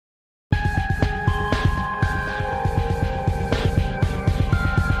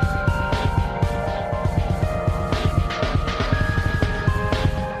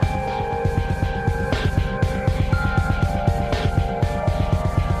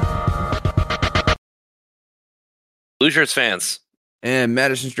Hoosiers fans, and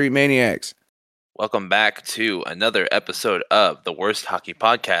Madison Street Maniacs. welcome back to another episode of the Worst Hockey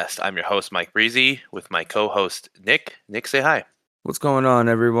Podcast. I'm your host, Mike Breezy, with my co-host, Nick. Nick, say hi. What's going on,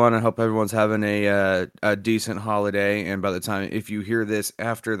 everyone? I hope everyone's having a decent holiday. And by the time, if you hear this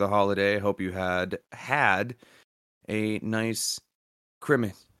after the holiday, I hope you had a nice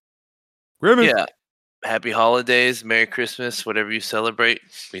Christmas. Yeah, happy holidays, Merry Christmas, whatever you celebrate.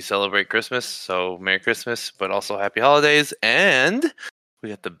 We celebrate Christmas, so Merry Christmas, but also happy holidays. And we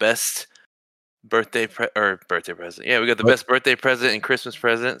got the best birthday present. Yeah, we got the best birthday present and Christmas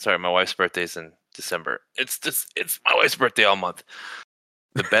present. Sorry, my wife's birthday's in December. It's my wife's birthday all month.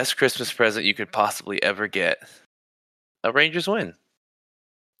 The best Christmas present you could possibly ever get. A Rangers win.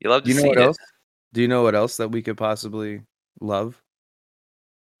 You love to see it. Else? Do you know what else that we could possibly love?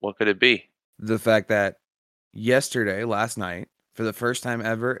 What could it be? The fact that last night, for the first time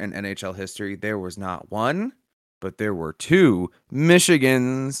ever in NHL history, there was not one, but there were two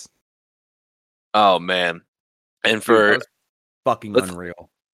Michigans. Oh man. And for fucking unreal.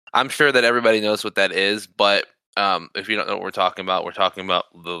 I'm sure that everybody knows what that is, but if you don't know what we're talking about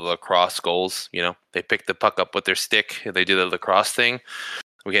the lacrosse goals. You know, they pick the puck up with their stick. They do the lacrosse thing.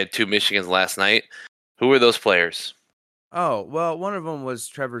 We had two Michigans last night. Who were those players? Oh, well, one of them was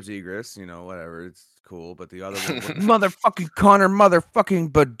Trevor Zegras. You know, whatever. It's cool. But the other one was motherfucking Connor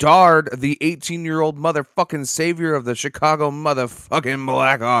motherfucking Bedard, the 18-year-old motherfucking savior of the Chicago motherfucking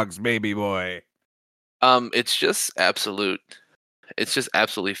Blackhawks, baby boy. It's just absolutely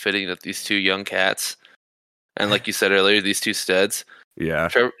fitting that these two young cats, and like you said earlier, these two studs,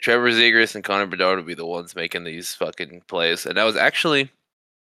 Trevor Zegras and Connor Bedard would be the ones making these fucking plays. And I was actually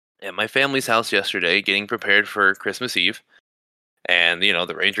at my family's house yesterday getting prepared for Christmas Eve, and you know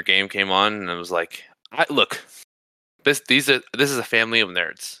the Ranger game came on, and I was like, this is a family of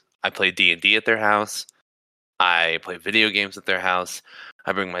nerds. I play D&D at their house. I play video games at their house.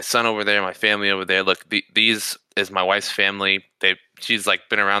 I bring my son over there, my family over there. Look, these is my wife's family. She's like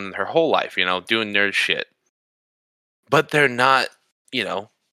been around her whole life, you know, doing nerd shit. But they're not, you know,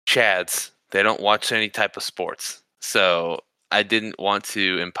 Chads. They don't watch any type of sports. So I didn't want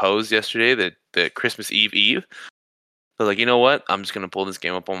to impose yesterday the Christmas Eve. So like, you know what? I'm just gonna pull this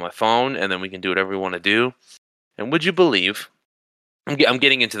game up on my phone, and then we can do whatever we want to do. And would you believe? I'm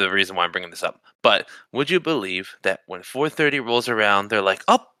getting into the reason why I'm bringing this up, but would you believe that when 4:30 rolls around, they're like,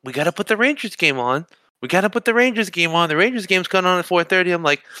 "Oh, we got to put the Rangers game on. We got to put the Rangers game on. The Rangers game's coming on at 4:30." I'm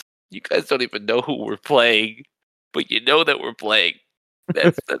like, "You guys don't even know who we're playing, but you know that we're playing."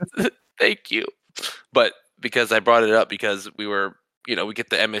 That's thank you. But because I brought it up because we were, you know, we get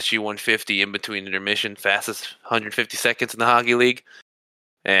the MSG 150 in between intermission, fastest 150 seconds in the hockey league,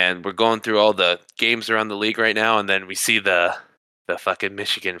 and we're going through all the games around the league right now, and then we see the fucking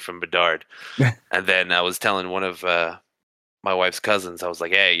Michigan from Bedard. And then I was telling one of my wife's cousins, I was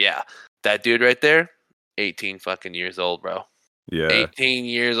like, hey, yeah, that dude right there, 18 fucking years old, bro. Yeah. 18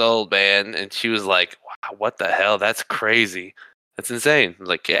 years old, man. And she was like, wow, what the hell? That's crazy. That's insane. I was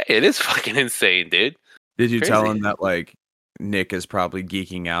like, yeah, it is fucking insane, dude. Did you tell him that, like, Nick is probably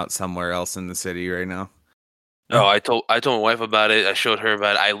geeking out somewhere else in the city right now? No, I told my wife about it. I showed her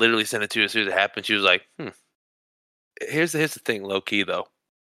about it. I literally sent it to her as soon as it happened. She was like, Here's the thing, low key though.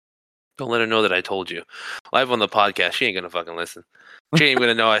 Don't let her know that I told you. Live on the podcast, she ain't gonna fucking listen. She ain't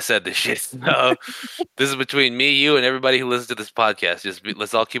gonna know I said this shit. No, this is between me, you, and everybody who listens to this podcast.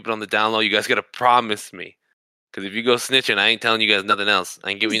 Let's all keep it on the down low. You guys gotta promise me, because if you go snitching, I ain't telling you guys nothing else.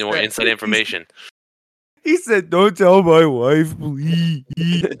 I ain't giving you no more inside information. He said, "Don't tell my wife, please."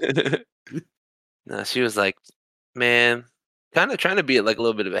 No, she was like, man. Kind of trying to be like a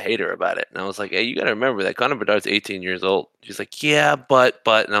little bit of a hater about it. And I was like, hey, you got to remember that Connor Bedard's 18 years old. She's like, yeah, but.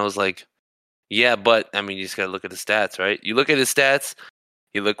 And I was like, yeah, but. I mean, you just got to look at the stats, right? You look at his stats,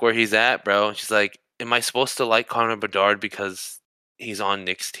 you look where he's at, bro. And she's like, am I supposed to like Connor Bedard because he's on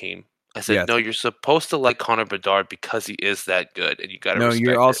Nick's team? I said, yes. No, you're supposed to like Connor Bedard because he is that good. And you got to respect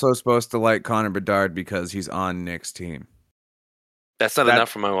you're also supposed to like Connor Bedard because he's on Nick's team. That's not enough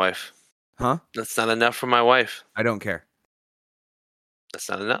for my wife. Huh? That's not enough for my wife. I don't care. That's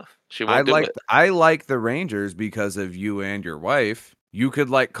not enough. She won't do it. I like the Rangers because of you and your wife. You could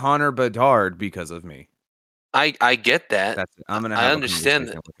like Connor Bedard because of me. I get that. I understand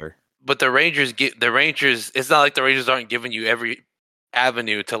that. With her. But the Rangers. It's not like the Rangers aren't giving you every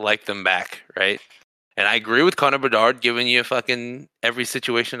avenue to like them back, right? And I agree with Connor Bedard giving you fucking every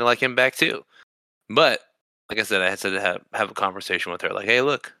situation to like him back too. But like I said, I had to have a conversation with her. Like, hey,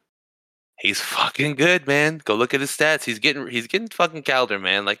 look. He's fucking good, man. Go look at his stats. He's getting fucking Calder,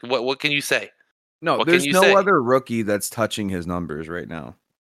 man. Like, what can you say? No, there's no other rookie that's touching his numbers right now.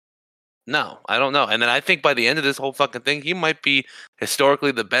 No, I don't know. And then I think by the end of this whole fucking thing, he might be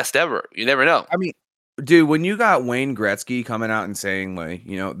historically the best ever. You never know. I mean, dude, when you got Wayne Gretzky coming out and saying, like,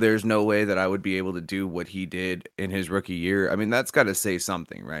 there's no way that I would be able to do what he did in his rookie year, I mean, that's got to say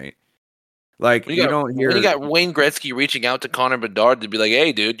something, right? Like, When you got Wayne Gretzky reaching out to Connor Bedard to be like,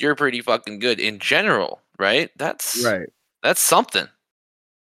 "Hey, dude, you're pretty fucking good in general," right? That's something.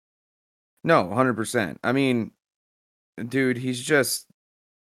 No, 100%. I mean, dude,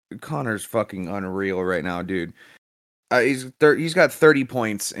 Connor's fucking unreal right now, dude. He's got 30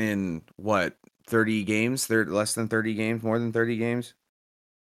 points in what, 30 games? Less than 30 games, more than 30 games,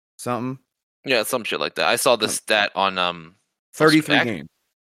 something. Yeah, some shit like that. I saw the stat on 33 games.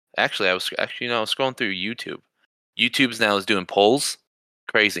 Actually, I was scrolling through YouTube. YouTube's now is doing polls.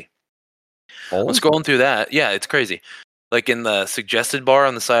 Crazy. Polls? I'm scrolling through that. Yeah, it's crazy. Like in the suggested bar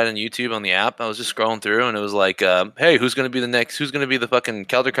on the side on YouTube on the app, I was just scrolling through and it was like, hey, who's going to be the fucking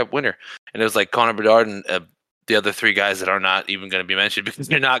Calder Cup winner? And it was like Connor Bedard and the other three guys that are not even going to be mentioned because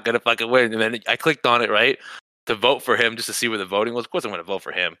they're not going to fucking win. And then I clicked on it, right, to vote for him just to see where the voting was. Of course I'm going to vote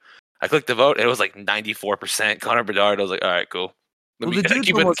for him. I clicked the vote and it was like 94% Connor Bedard. I was like, all right, cool. The dude's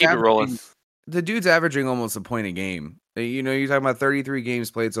keep it rolling. The dude's averaging almost a point a game. You're talking about 33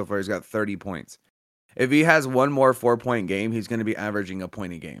 games played so far. He's got 30 points. If he has one more 4-point game, he's going to be averaging a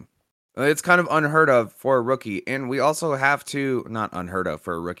point a game. It's kind of unheard of for a rookie. And we also have to, not unheard of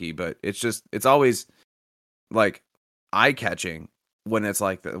for a rookie, but it's always like eye-catching when it's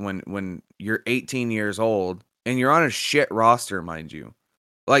like that, when you're 18 years old and you're on a shit roster, mind you.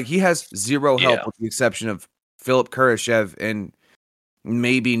 Like, he has zero help with the exception of Philip Kurashev and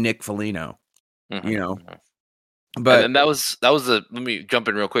maybe Nick Foligno, But and that was let me jump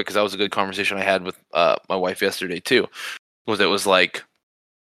in real quick because that was a good conversation I had with my wife yesterday too. It was like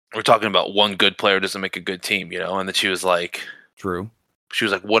we're talking about one good player doesn't make a good team, and then she was like, true. She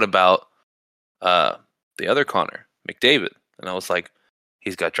was like, what about the other Connor McDavid? And I was like,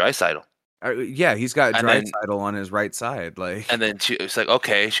 he's got Draisaitl. Yeah, he's got Draisaitl on his right side. Like, and then it's like,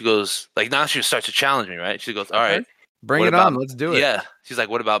 okay. She goes like, now she starts to challenge me, right? She goes, all right, bring it on, let's do it. Yeah, she's like,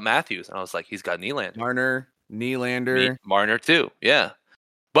 what about Matthews? And I was like, he's got Nylander. Marner too, yeah.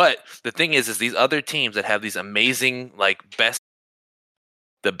 But the thing is these other teams that have these amazing, like,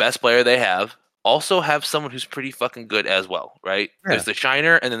 the best player they have also have someone who's pretty fucking good as well, right? Yeah. There's the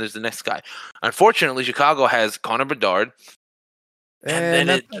Shiner, and then there's the next guy. Unfortunately, Chicago has Connor Bedard, and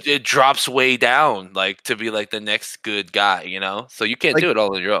then it drops way down, like, to be like the next good guy, So you can't do it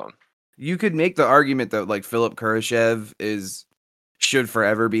all on your own. You could make the argument that, like, Philip Kurashev should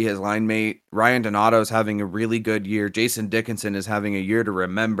forever be his line mate. Ryan Donato's having a really good year. Jason Dickinson is having a year to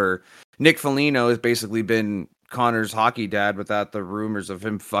remember. Nick Foligno has basically been Connor's hockey dad without the rumors of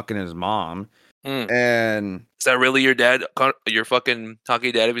him fucking his mom. And is that really your dad? Your fucking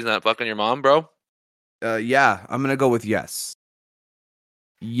hockey dad if he's not fucking your mom, bro? Yeah, I'm gonna go with yes.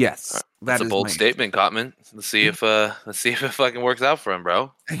 Yes, that's a bold statement, Cotman. Let's see if it fucking works out for him,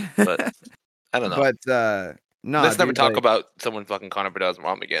 bro. But I don't know. But no, let's never talk about someone fucking Connor Bedard's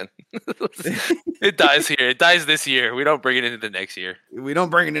mom again. It dies here. It dies this year. We don't bring it into the next year. We don't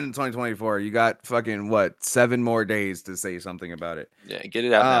bring it into 2024. You got fucking 7 more days to say something about it. Yeah, get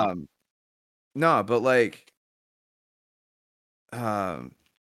it out now. No, but like, fuck,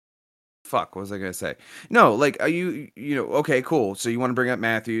 what was I gonna say? No, like, are you okay, cool. So you want to bring up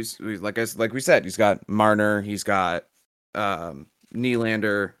Matthews? Like we said, he's got Marner, he's got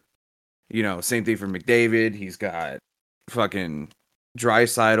Nylander. Same thing for McDavid. He's got fucking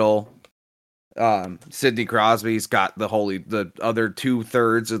Draisaitl. Sidney Crosby's got the other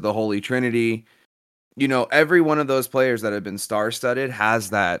 2/3 of the Holy Trinity. Every one of those players that have been star-studded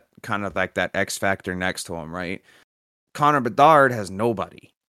has that kind of like that X factor next to him, right? Connor Bedard has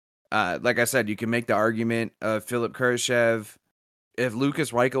nobody. Like I said, you can make the argument of Philip Kurashev. If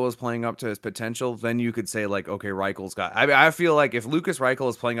Lucas Reichel is playing up to his potential, then you could say, like, okay, Reichel's got... I feel like if Lucas Reichel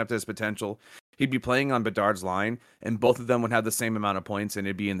is playing up to his potential, he'd be playing on Bedard's line, and both of them would have the same amount of points, and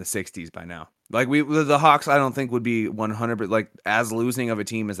it'd be in the 60s by now. Like, the Hawks, I don't think would be 100%, like, as losing of a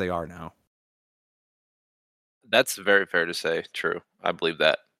team as they are now. That's very fair to say. True. I believe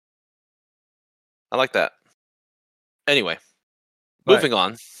that. I like that. Anyway, moving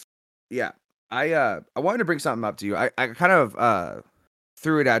on. Yeah. I wanted to bring something up to you. I kind of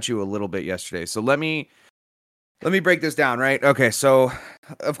threw it at you a little bit yesterday. So let me break this down, right? Okay, so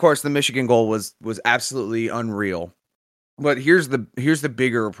of course the Michigan goal was absolutely unreal. But here's the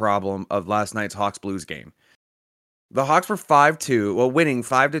bigger problem of last night's Hawks Blues game. The Hawks were 5-2, winning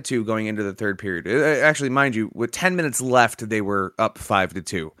 5-2 going into the third period. Actually, mind you, with 10 minutes left, they were up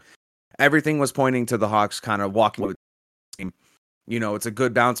 5-2. Everything was pointing to the Hawks kind of walking with the game. It's a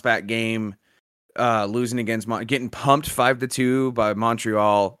good bounce back game. Losing against getting pumped 5-2 by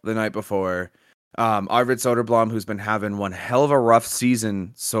Montreal the night before. Arvid Soderblom, who's been having one hell of a rough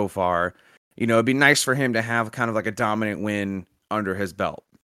season so far. It'd be nice for him to have kind of like a dominant win under his belt.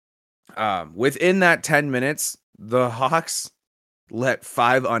 Within that 10 minutes, the Hawks let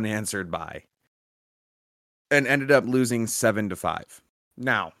 5 unanswered by and ended up losing 7-5.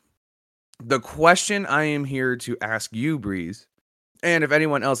 Now, the question I am here to ask you, Breeze, and if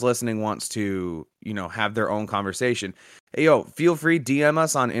anyone else listening wants to, have their own conversation, hey, feel free, DM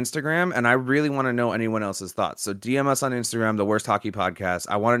us on Instagram, and I really want to know anyone else's thoughts. So DM us on Instagram, The Worst Hockey Podcast.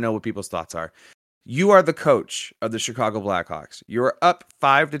 I want to know what people's thoughts are. You are the coach of the Chicago Blackhawks. You're up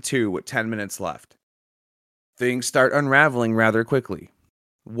 5-2 with 10 minutes left. Things start unraveling rather quickly.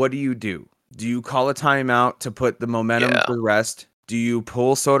 What do you do? Do you call a timeout to put the momentum to rest? Do you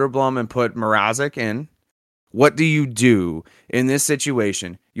pull Soderblom and put Mrazek in? What do you do in this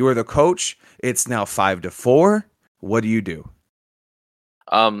situation? You are the coach. It's now 5-4. What do you do?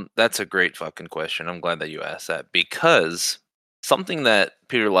 That's a great fucking question. I'm glad that you asked that, because something that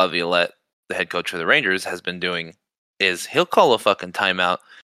Peter Laviolette, the head coach of the Rangers, has been doing is he'll call a fucking timeout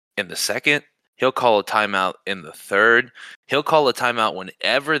in the second. He'll call a timeout in the third. He'll call a timeout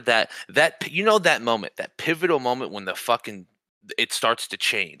whenever that moment, that pivotal moment when it starts to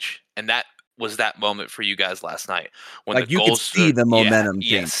change. And that was that moment for you guys last night when like the you could see the momentum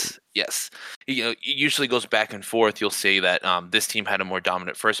change. Yes. It usually goes back and forth. You'll see that this team had a more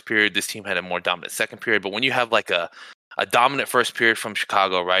dominant first period. This team had a more dominant second period. But when you have like a dominant first period from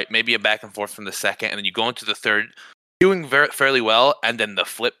Chicago, right? Maybe a back and forth from the second, and then you go into the third, doing fairly well, and then the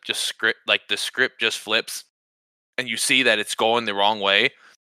script just flips, and you see that it's going the wrong way.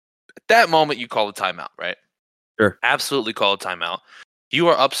 At that moment, you call a timeout, right? Sure. Absolutely call a timeout. You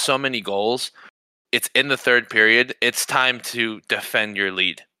are up so many goals. It's in the third period. It's time to defend your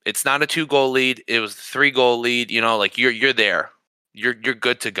lead. It's not a 2-goal lead. It was a 3-goal lead. Like you're there. You're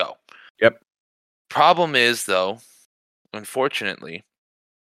good to go. Yep. Problem is, though, unfortunately,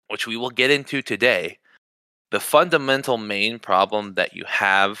 which we will get into today, the fundamental main problem that you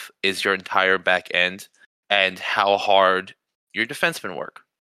have is your entire back end and how hard your defensemen work.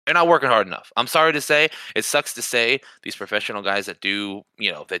 They're not working hard enough. I'm sorry to say, it sucks to say, these professional guys that do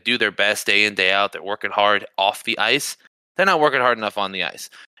their best day in, day out, they're working hard off the ice, they're not working hard enough on the ice.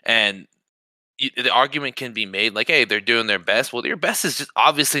 And the argument can be made like, hey, they're doing their best. Well, your best is just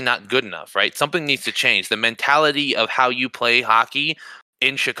obviously not good enough, right? Something needs to change. The mentality of how you play hockey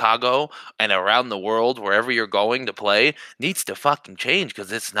in Chicago and around the world, wherever you're going to play, needs to fucking change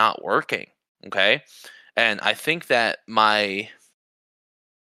because it's not working, okay? And I think that when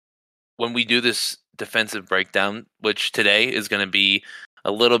we do this defensive breakdown, which today is going to be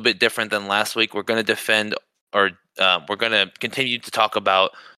a little bit different than last week, we're going to defend, or we're going to continue to talk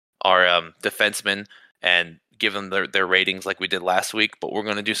about our defensemen and give them their ratings like we did last week, but we're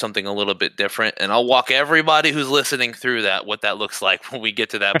going to do something a little bit different, and I'll walk everybody who's listening through what that looks like when we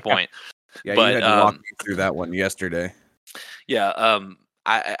get to that point. Yeah, but, you had to walk me through that one yesterday. Yeah,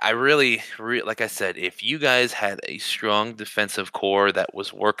 I really, like I said, if you guys had a strong defensive core that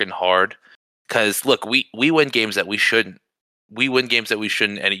was working hard, because look, we win games that we shouldn't. We win games that we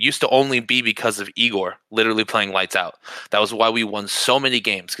shouldn't, and it used to only be because of Igor literally playing lights out. That was why we won so many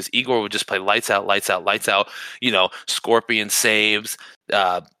games, because Igor would just play lights out, lights out, lights out. Scorpion saves,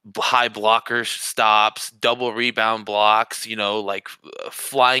 high blocker stops, double rebound blocks.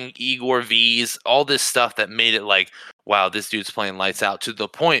 Flying Igor V's, all this stuff that made it like, wow, this dude's playing lights out, to the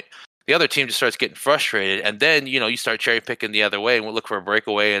point the other team just starts getting frustrated, and then you start cherry picking the other way, and we'll look for a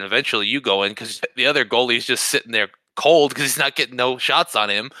breakaway, and eventually you go in because the other goalie's just sitting there cold because he's not getting no shots on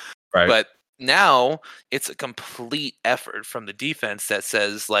him. Right. But now it's a complete effort from the defense that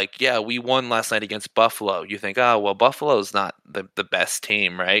says, like, yeah, we won last night against Buffalo. You think, oh, well, Buffalo's not the best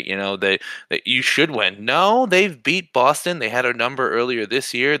team, right? They you should win. No, they've beat Boston. They had a number earlier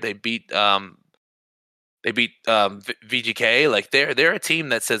this year. They beat VGK. Like they're a team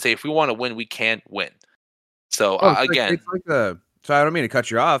that says, hey, if we want to win, we can win. So again, it's like so I don't mean to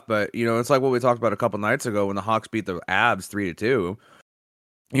cut you off, but it's like what we talked about a couple nights ago when the Hawks beat the Avs 3-2.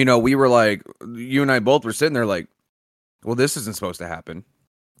 We were like, you and I both were sitting there like, well, this isn't supposed to happen.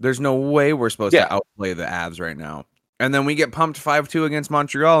 There's no way we're supposed to outplay the Avs right now. And then we get pumped 5-2 against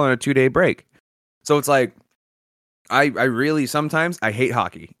Montreal on a 2-day break. So it's like, I really sometimes I hate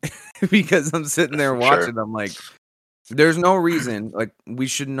hockey because I'm sitting there watching. Sure. I'm like, there's no reason. Like, we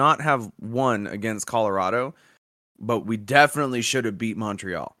should not have won against Colorado, but we definitely should have beat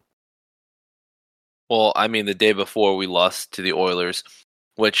Montreal. Well, I mean, the day before we lost to the Oilers,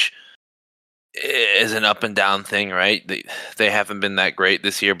 which is an up and down thing, right? They haven't been that great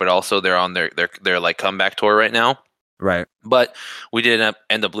this year, but also they're on their like comeback tour right now. Right. But we did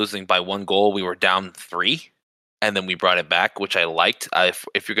end up losing by 1 goal. We were down 3, and then we brought it back, which I liked.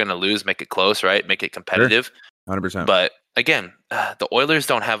 If you're going to lose, make it close, right? Make it competitive. 100%. But again, the Oilers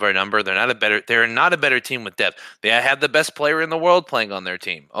don't have our number. They're not a better team with depth. They have the best player in the world playing on their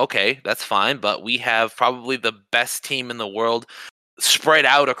team. Okay, that's fine, but we have probably the best team in the world spread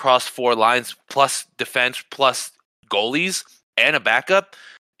out across 4 lines, plus defense, plus goalies and a backup.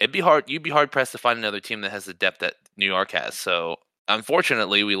 You'd be hard pressed to find another team that has the depth that New York has. So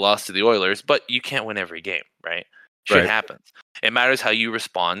unfortunately, we lost to the Oilers, but you can't win every game, right? Shit happens. It matters how you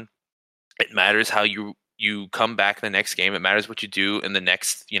respond. It matters how you come back in the next game. It matters what you do in the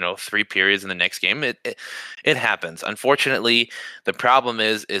next, 3 periods in the next game. It happens. Unfortunately, the problem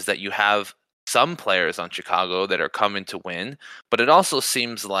is that you have some players on Chicago that are coming to win, but it also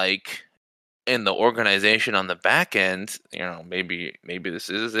seems like in the organization on the back end, maybe this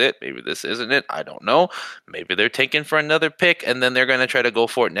is it, maybe this isn't it. I don't know. Maybe they're taking for another pick and then they're going to try to go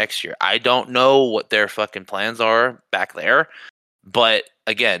for it next year. I don't know what their fucking plans are back there. But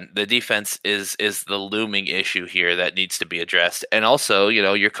again, the defense is the looming issue here that needs to be addressed. And also,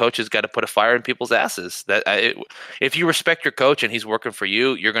 your coach has got to put a fire in people's asses. If you respect your coach and he's working for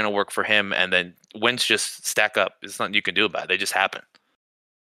you, you're going to work for him. And then wins just stack up. There's nothing you can do about it. They just happen.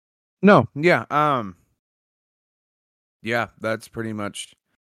 No, yeah. Yeah, that's pretty much.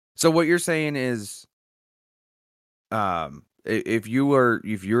 So what you're saying is, if you're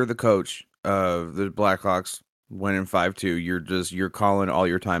the coach of the Blackhawks winning 5-2, you're calling all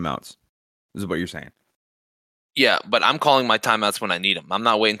your timeouts. This is what you're saying. Yeah, but I'm calling my timeouts when I need them. I'm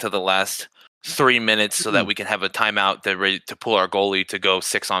not waiting until the last 3 minutes so that we can have a timeout that ready to pull our goalie to go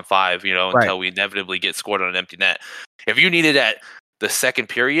 6-on-5, until we inevitably get scored on an empty net. If you need it at the second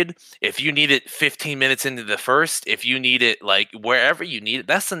period, if you need it 15 minutes into the first, if you need it like wherever you need it,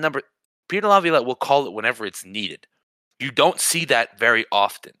 that's the number. Peter Laviolette will call it whenever it's needed. You don't see that very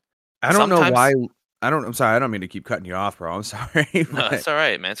often. I don't know why. I'm sorry. I don't mean to keep cutting you off, bro. I'm sorry. No, it's all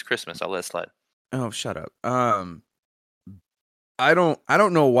right, man. It's Christmas. I'll let it slide. Oh, shut up. I don't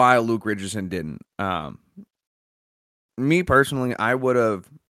know why Luke Richardson didn't. Me personally, I'd have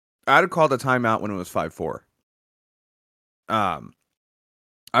called a timeout when it was 5-4.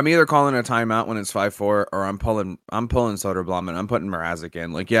 I'm either calling a timeout when it's 5-4 or I'm pulling Soderblom and I'm putting Mrazek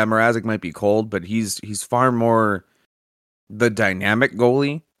in. Like, yeah, Mrazek might be cold, but he's far more the dynamic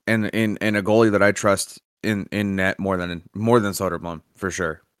goalie and a goalie that I trust in net more than Soderblom for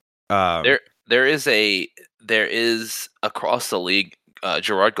sure. There is across the league.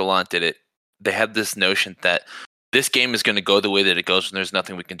 Gerard Gallant did it. They have this notion that this game is going to go the way that it goes, and there's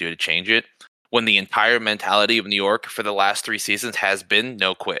nothing we can do to change it. When the entire mentality of New York for the last 3 seasons has been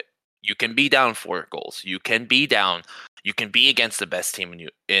no quit. You can be down 4 goals. You can be down. You can be against the best team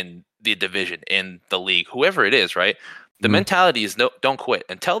in the division, in the league, whoever it is, right? The mentality is don't quit.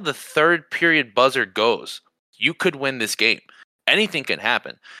 Until the third period buzzer goes, you could win this game. Anything can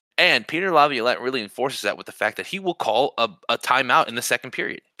happen. And Peter Laviolette really enforces that with the fact that he will call a timeout in the second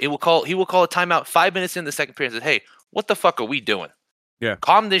period. He will call a timeout 5 minutes in the second period and say, hey, what the fuck are we doing? Yeah.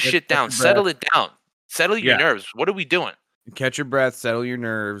 Calm this shit down. Settle it down. Settle your nerves. What are we doing? Catch your breath. Settle your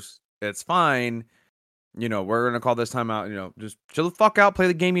nerves. It's fine. We're going to call this timeout. Just chill the fuck out. Play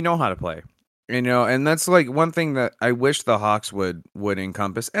the game you know how to play. And that's like one thing that I wish the Hawks would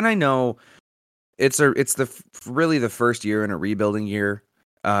encompass. And I know it's really the first year in a rebuilding year.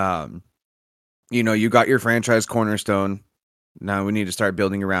 You got your franchise cornerstone. Now we need to start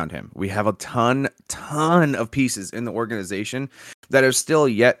building around him. We have a ton of pieces in the organization that are still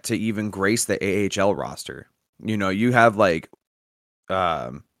yet to even grace the AHL roster. You have like,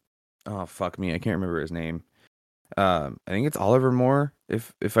 oh fuck me, I can't remember his name. I think it's Oliver Moore,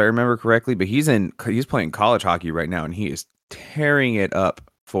 if I remember correctly. But he's playing college hockey right now, and he is tearing it up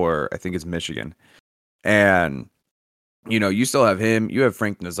for, I think it's Michigan. And you still have him. You have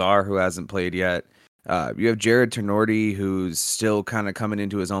Frank Nazar, who hasn't played yet. You have Jared Tenorti, who's still kind of coming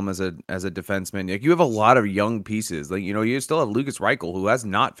into his own as a defenseman. Like, you have a lot of young pieces. Like, you still have Lucas Reichel, who has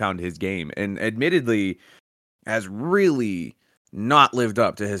not found his game and admittedly has really not lived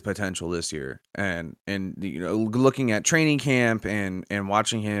up to his potential this year. And looking at training camp and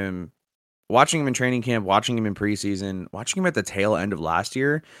watching him in training camp, watching him in preseason, watching him at the tail end of last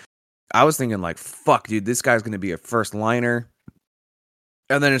year, I was thinking like, fuck, dude, this guy's going to be a first liner.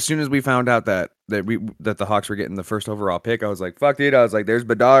 And then as soon as we found out that the Hawks were getting the first overall pick, I was like, fuck, dude. I was like, there's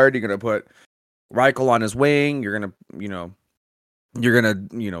Bedard. You're going to put Reichel on his wing. You're going to, you're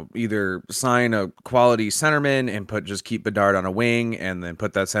gonna, either sign a quality centerman and just keep Bedard on a wing, and then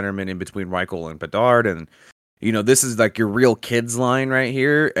put that centerman in between Reichel and Bedard, and this is like your real kids line right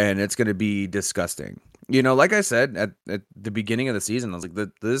here, and it's gonna be disgusting. Like I said at the beginning of the season, I was like,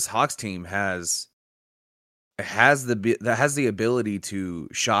 this Hawks team has the ability to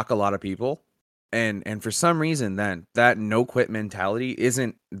shock a lot of people, and for some reason that no quit mentality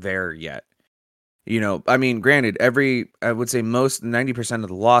isn't there yet. I mean, granted, I would say most 90% of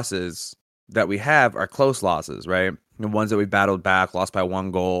the losses that we have are close losses, right? The ones that we battled back, lost by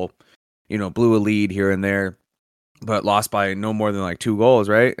 1 goal, blew a lead here and there, but lost by no more than like 2 goals,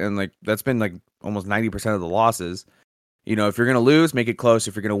 right? And like that's been like almost 90% of the losses. If you're gonna lose, make it close.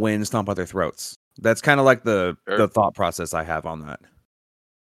 If you're gonna win, stomp out their throats. That's kind of like the thought process I have on that.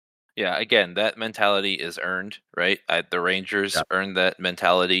 Yeah, again, that mentality is earned, right? The Rangers earned that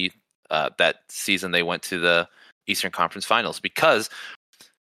mentality that season they went to the Eastern Conference Finals because,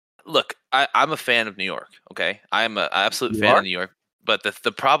 look, I'm a fan of New York, okay? I'm an absolute fan of New York. But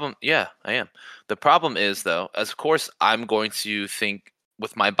the problem, yeah, I am. The problem is, though, as of course, I'm going to think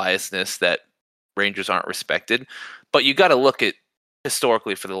with my biasness that Rangers aren't respected. But you got to look at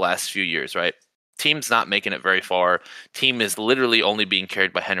historically for the last few years, right? Team's not making it very far. Team is literally only being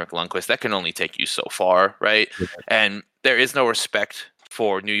carried by Henrik Lundqvist. That can only take you so far, right? Okay. And there is no respect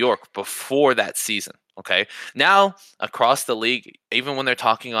for New York before that season. Okay. Now, across the league, even when they're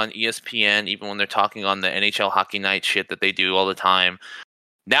talking on ESPN, even when they're talking on the NHL Hockey Night shit that they do all the time,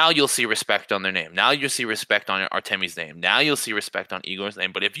 now you'll see respect on their name. Now you'll see respect on Artemi's name. Now you'll see respect on Igor's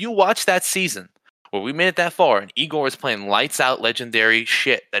name. But if you watch that season where we made it that far and Igor was playing lights out legendary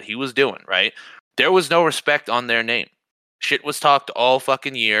shit that he was doing, right? There was no respect on their name. Shit was talked all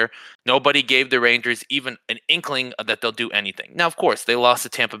fucking year. Nobody gave the Rangers even an inkling that they'll do anything. Now, of course, they lost to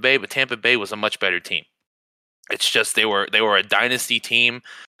Tampa Bay, but Tampa Bay was a much better team. It's just they were a dynasty team.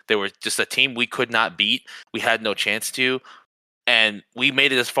 They were just a team we could not beat. We had no chance to. And we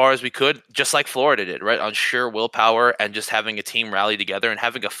made it as far as we could, just like Florida did, right? On sheer willpower and just having a team rally together and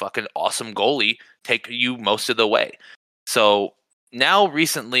having a fucking awesome goalie take you most of the way. So now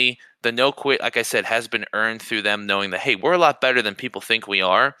recently, the no quit, like I said, has been earned through them knowing that, hey, we're a lot better than people think we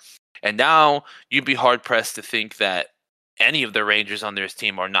are. And now you'd be hard pressed to think that any of the Rangers on their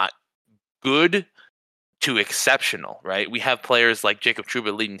team are not good to exceptional, right? We have players like Jacob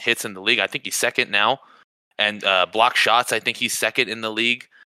Trouba leading hits in the league. I think he's second now. And block shots, I think he's second in the league.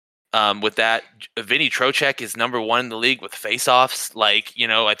 With that, Vinny Trocheck is number 1 in the league with faceoffs. Like,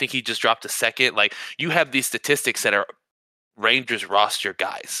 I think he just dropped a second. Like, you have these statistics that are Rangers roster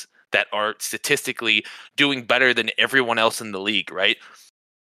guys that are statistically doing better than everyone else in the league, right?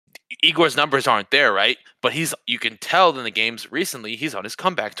 Igor's numbers aren't there, right? But you can tell in the games recently, he's on his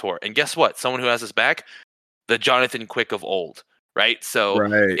comeback tour. And guess what? Someone who has his back, the Jonathan Quick of old, right? So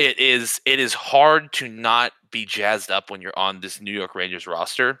It is hard to not be jazzed up when you're on this New York Rangers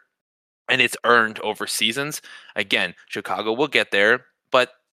roster, and it's earned over seasons. Again, Chicago will get there,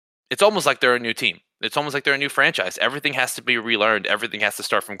 but it's almost like they're a new team. It's almost like they're a new franchise. Everything has to be relearned. Everything has to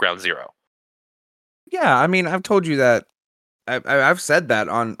start from ground zero. Yeah, I mean, I've told you that. I've said that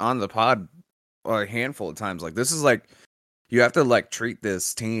on the pod a handful of times. Like, this is like, you have to like treat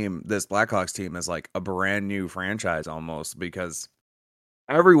this Blackhawks team as like a brand new franchise almost, because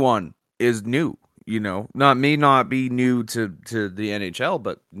everyone is new. Not be new to the NHL,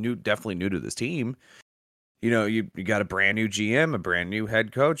 but definitely new to this team. You got a brand new GM, a brand new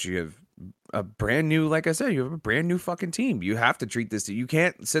head coach. You have a brand new, like I said, you have a brand new fucking team. You have to treat this. You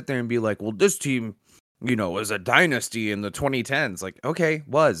can't sit there and be like, well, this team, was a dynasty in the 2010s. Like, okay,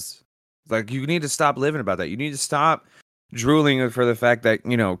 was. Like, you need to stop living about that. You need to stop drooling for the fact that,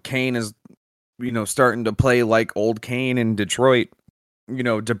 Kane is, starting to play like old Kane in Detroit.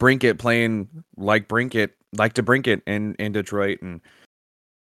 DeBrincat playing like DeBrincat in Detroit. And,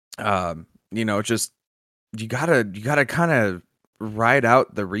 just, you gotta kind of ride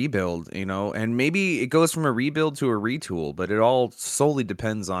out the rebuild, and maybe it goes from a rebuild to a retool, but it all solely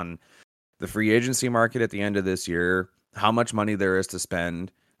depends on the free agency market at the end of this year, how much money there is to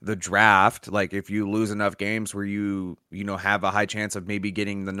spend, the draft. Like, if you lose enough games where you have a high chance of maybe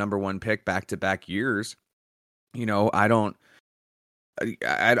getting the number 1 pick back-to-back years, I don't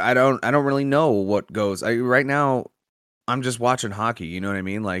really know what goes. Right now, I'm just watching hockey. You know what I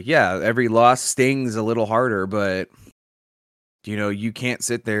mean? Like, yeah, every loss stings a little harder, but you can't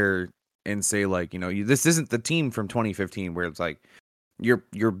sit there and say like, this isn't the team from 2015 where it's like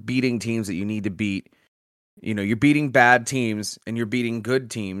you're beating teams that you need to beat. You're beating bad teams and you're beating good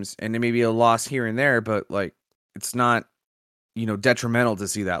teams, and there may be a loss here and there, but like, it's not, detrimental to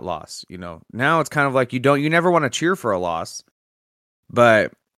see that loss. Now it's kind of like you never want to cheer for a loss,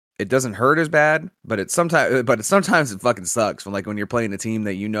 but it doesn't hurt as bad. But sometimes it fucking sucks when you're playing a team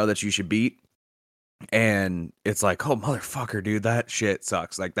that you know that you should beat, and it's like, oh motherfucker, dude, that shit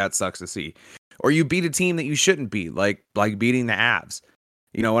sucks. Like that sucks to see. Or you beat a team that you shouldn't beat, like beating the Avs.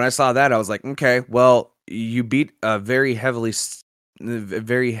 You know, when I saw that, I was like, okay, well, you beat a very heavy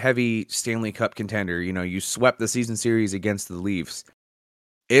Stanley Cup contender. You know, you swept the season series against the Leafs.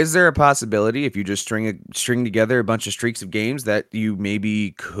 Is there a possibility if you just string together a bunch of streaks of games that you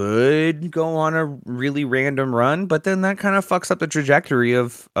maybe could go on a really random run, but then that kind of fucks up the trajectory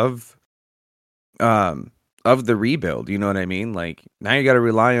of the rebuild? You know what I mean? Like now you got to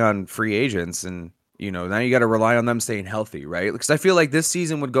rely on free agents, and you know now you got to rely on them staying healthy, right? Because I feel like this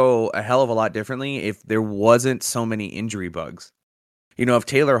season would go a hell of a lot differently if there wasn't so many injury bugs. You know, if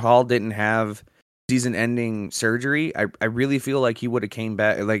Taylor Hall didn't have season-ending surgery, I really feel like he would have came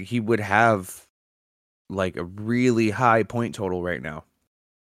back. Like he would have like a really high point total right now.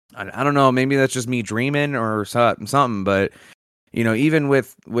 I don't know. Maybe that's just me dreaming or something, but you know, even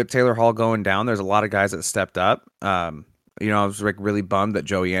with Taylor Hall going down, there's a lot of guys that stepped up. You know, I was like really bummed that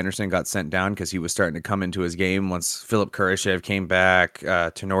Joey Anderson got sent down because he was starting to come into his game once Philip Kurashev came back,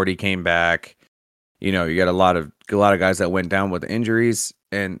 Tenorti came back. You know, you got a lot of guys that went down with injuries,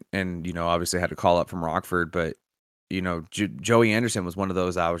 and you know, obviously had to call up from Rockford, but you know, Joey Anderson was one of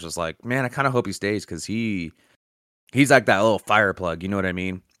those. I was just like, man, I kind of hope he stays because he's like that little fire plug. You know what I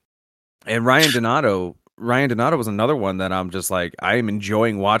mean? And Ryan Donato was another one that I'm just like, I am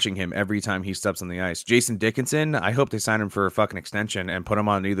enjoying watching him every time he steps on the ice. Jason Dickinson, I hope they sign him for a fucking extension and put him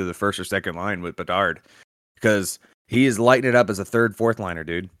on either the first or second line with Bedard, because he is lighting it up as a third, fourth liner,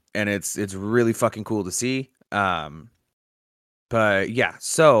 dude. And it's really fucking cool to see. But yeah,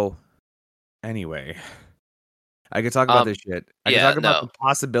 so anyway, I could talk about this shit. I could talk about the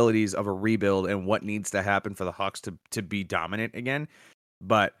possibilities of a rebuild and what needs to happen for the Hawks to be dominant again.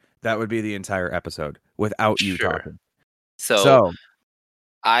 But that would be the entire episode without you talking. So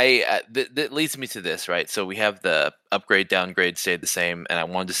that leads me to this, right? So we have the upgrade, downgrade stayed the same, and I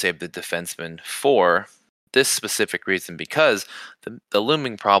wanted to save the defenseman for this specific reason, because the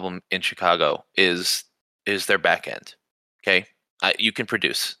looming problem in Chicago is their back end. Okay, you can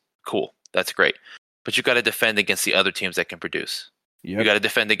produce, cool, that's great, but you got to defend against the other teams that can produce. Yep. You got to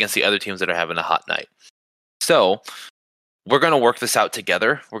defend against the other teams that are having a hot night. So we're going to work this out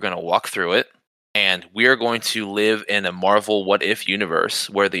together. We're going to walk through it, and we are going to live in a Marvel what if universe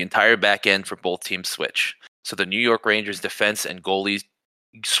where the entire back end for both teams switch. So the New York Rangers defense and goalies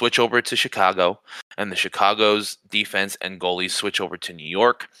switch over to Chicago, and the Chicago's defense and goalies switch over to New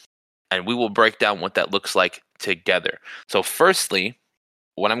York, and we will break down what that looks like together. So firstly,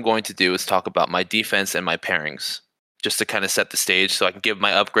 what I'm going to do is talk about my defense and my pairings, just to kind of set the stage so I can give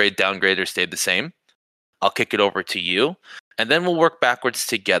my upgrade, downgrade, or stay the same. I'll kick it over to you, and then we'll work backwards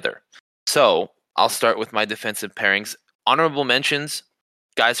together. So I'll start with my defensive pairings. Honorable mentions,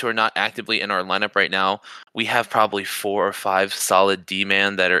 guys who are not actively in our lineup right now. We have probably 4 or 5 solid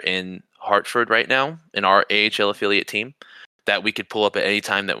D-man that are in Hartford right now in our AHL affiliate team that we could pull up at any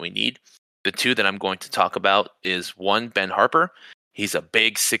time that we need. The 2 that I'm going to talk about is 1, Ben Harper. He's a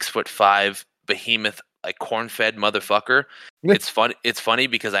big 6'5" behemoth, like corn-fed motherfucker. It's funny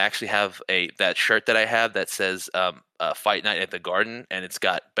because I actually have that shirt that I have that says Fight Night at the Garden, and it's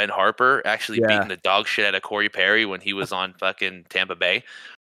got Ben Harper actually beating the dog shit out of Corey Perry when he was on fucking Tampa Bay,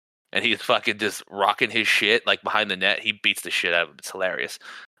 and he's fucking just rocking his shit like behind the net. He beats the shit out of him. It's hilarious.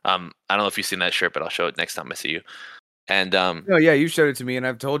 I don't know if you've seen that shirt, but I'll show it next time I see you. And oh yeah, you showed it to me, and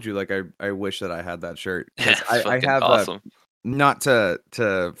I've told you like I wish that I had that shirt. I have awesome. Not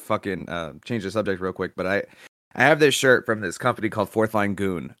to fucking change the subject real quick, but I have this shirt from this company called Fourth Line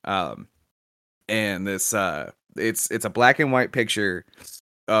Goon. And this it's a black and white picture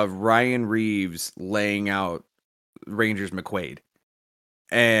of Ryan Reeves laying out Rangers McQuaid.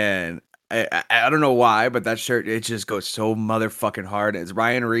 And I don't know why, but that shirt, it just goes so motherfucking hard. It's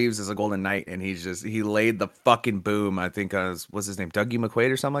Ryan Reeves as a Golden Knight, and he laid the fucking boom. I think what's his name, Dougie McQuaid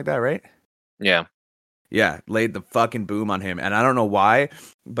or something like that, right? Yeah, laid the fucking boom on him, and I don't know why,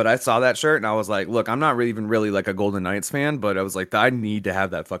 but I saw that shirt and I was like, look, I'm not really like a Golden Knights fan, but I was like, I need to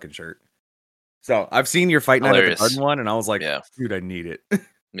have that fucking shirt. So I've seen your Fight Night at the Garden one, and I was like, dude, I need it.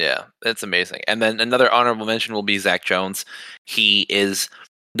 Yeah, it's amazing. And then another honorable mention will be Zach Jones. He is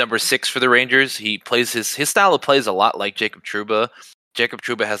number 6 for the Rangers. He plays his style of play is a lot like Jacob Trouba. Jacob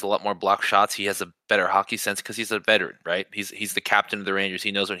Trouba has a lot more block shots. He has a better hockey sense because he's a veteran, right? He's the captain of the Rangers.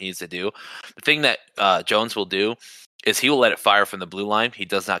 He knows what he needs to do. The thing that Jones will do is he will let it fire from the blue line. He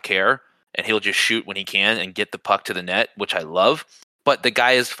does not care, and he'll just shoot when he can and get the puck to the net, which I love. But the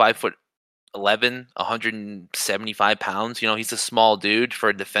guy is 5'8", 175 pounds. He's a small dude for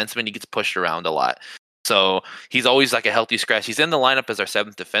a defenseman. He gets pushed around a lot. So he's always like a healthy scratch. He's in the lineup as our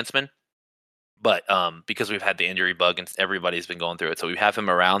 7th defenseman. But because we've had the injury bug and everybody's been going through it, so we have him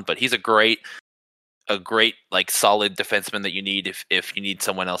around. But he's a great like solid defenseman that you need if you need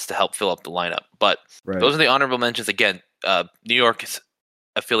someone else to help fill up the lineup. But those are the honorable mentions. Again, New York's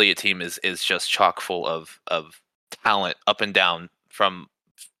affiliate team is just chock full of talent up and down, from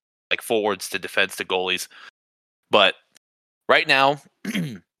like forwards to defense to goalies. But right now,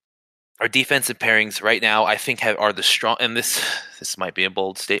 our defensive pairings right now, I think are the strong. And this might be a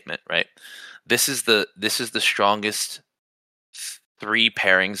bold statement, right? This is the strongest 3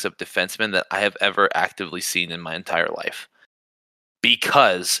 pairings of defensemen that I have ever actively seen in my entire life,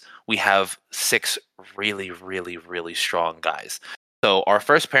 because we have 6 really, really, really strong guys. So our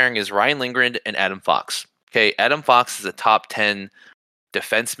first pairing is Ryan Lindgren and Adam Fox. Okay, Adam Fox is a top 10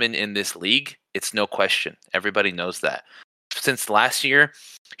 defenseman in this league. It's no question. Everybody knows that. Since last year,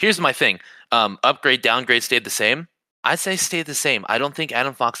 here's my thing. Upgrade, downgrade stayed the same. I'd say stayed the same. I don't think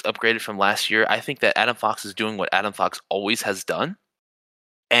Adam Fox upgraded from last year. I think that Adam Fox is doing what Adam Fox always has done,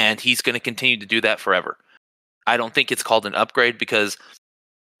 and he's going to continue to do that forever. I don't think it's called an upgrade, because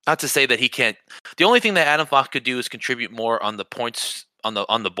not to say that he can't. The only thing that Adam Fox could do is contribute more on the points on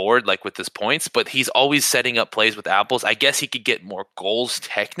the board, like with his points, but he's always setting up plays with apples. I guess he could get more goals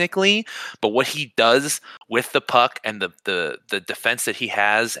technically, but what he does with the puck and the defense that he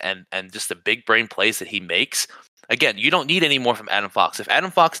has and just the big brain plays that he makes, again, you don't need any more from Adam Fox. If Adam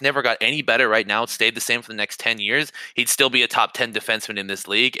Fox never got any better right now, stayed the same for the next 10 years, he'd still be a top 10 defenseman in this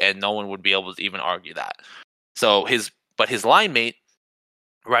league, and no one would be able to even argue that. So his line mate,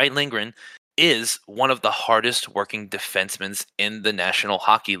 Ryan Lindgren, is one of the hardest working defensemen in the National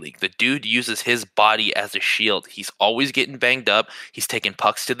Hockey League. The dude uses his body as a shield. He's always getting banged up. He's taking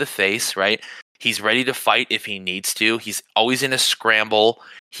pucks to the face, right? He's ready to fight if he needs to. He's always in a scramble.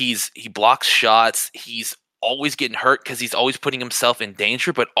 He blocks shots. He's always getting hurt because he's always putting himself in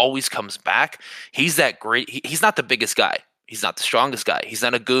danger, but always comes back. He's that great. He's not the biggest guy. He's not the strongest guy. He's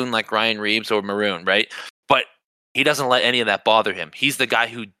not a goon like Ryan Reeves or Maroon, right? But he doesn't let any of that bother him. He's the guy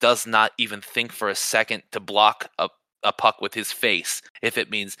who does not even think for a second to block a puck with his face if it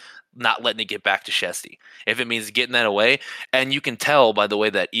means not letting it get back to Shesty, if it means getting that away. And you can tell by the way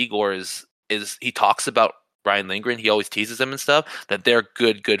that Igor is he talks about Ryan Lindgren, he always teases him and stuff, that they're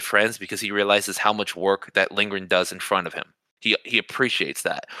good friends, because he realizes how much work that Lindgren does in front of him. He appreciates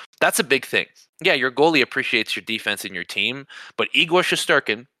that. That's a big thing. Yeah, your goalie appreciates your defense and your team, but Igor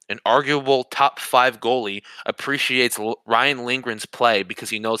Shesterkin, an arguable top 5 goalie, appreciates Ryan Lindgren's play because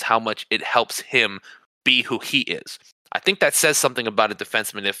he knows how much it helps him be who he is. I think that says something about a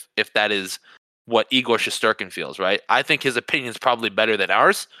defenseman if that is what Igor Shesterkin feels, right? I think his opinion is probably better than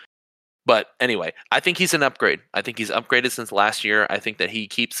ours. But anyway, I think he's an upgrade. I think he's upgraded since last year. I think that he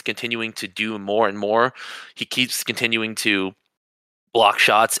keeps continuing to do more and more. He keeps continuing to block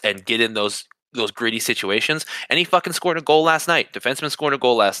shots and get in those gritty situations. And he fucking scored a goal last night. Defenseman scored a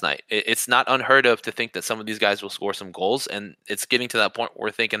goal last night. It's not unheard of to think that some of these guys will score some goals. And it's getting to that point where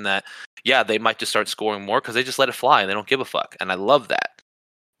we're thinking that, yeah, they might just start scoring more because they just let it fly and they don't give a fuck. And I love that.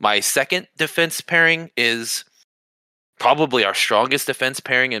 My second defense pairing is probably our strongest defense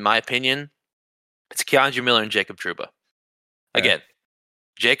pairing, in my opinion. It's Keandre Miller and Jacob Trouba. Again,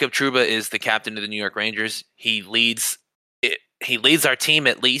 Jacob Trouba is the captain of the New York Rangers. He leads our team,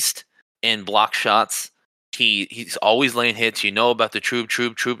 at least, in block shots. He's always laying hits. You know about the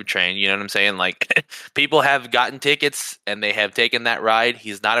Trouba train. You know what I'm saying? Like, people have gotten tickets and they have taken that ride.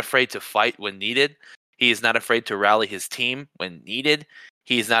 He's not afraid to fight when needed. He is not afraid to rally his team when needed.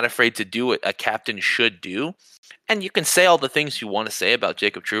 He is not afraid to do what a captain should do. And you can say all the things you want to say about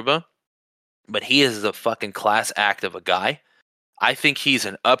Jacob Trouba, but he is a fucking class act of a guy. I think he's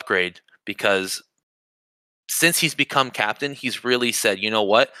an upgrade because since he's become captain, he's really said, you know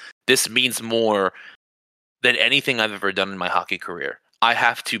what? This means more than anything I've ever done in my hockey career. I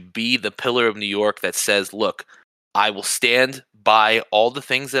have to be the pillar of New York that says, look, I will stand by all the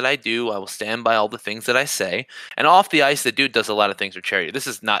things that I do. I will stand by all the things that I say. And off the ice, the dude does a lot of things for charity. This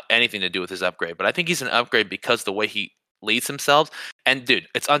is not anything to do with his upgrade, but I think he's an upgrade because the way he leads himself. And dude,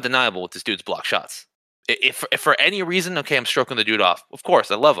 it's undeniable with this dude's block shots. If for any reason, okay, I'm stroking the dude off. Of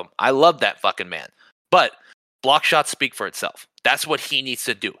course, I love him. I love that fucking man. But block shots speak for itself. That's what he needs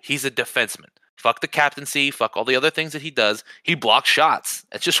to do. He's a defenseman. Fuck the captaincy. Fuck all the other things that he does. He blocks shots.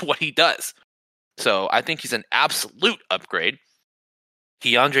 That's just what he does. So I think he's an absolute upgrade.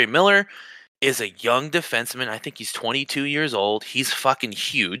 Keandre Miller is a young defenseman. I think he's 22 years old. He's fucking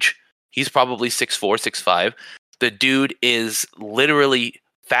huge. He's probably 6'4", 6'5". The dude is literally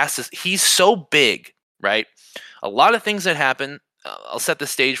fastest. He's so big, right? A lot of things that happen. I'll set the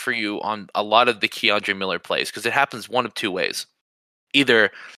stage for you on a lot of the Keandre Miller plays because it happens one of two ways. Either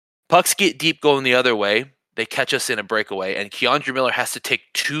pucks get deep going the other way, they catch us in a breakaway, and Keandre Miller has to take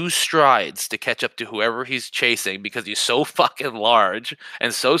 2 strides to catch up to whoever he's chasing because he's so fucking large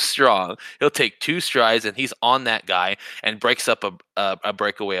and so strong. He'll take 2 strides and he's on that guy and breaks up a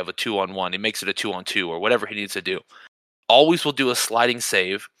breakaway of a 2-on-1. He makes it a 2-on-2 or whatever he needs to do. Always will do a sliding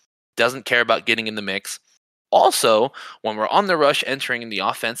save. Doesn't care about getting in the mix. Also, when we're on the rush entering in the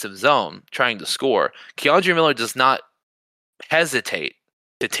offensive zone trying to score, Keandre Miller does not hesitate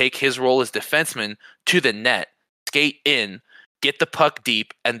to take his role as defenseman to the net, skate in, get the puck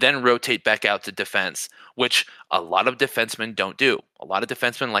deep, and then rotate back out to defense, which a lot of defensemen don't do. A lot of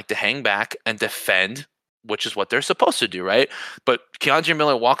defensemen like to hang back and defend, which is what they're supposed to do, right? But Keandre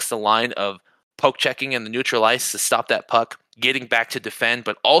Miller walks the line of poke checking in the neutral ice to stop that puck, getting back to defend,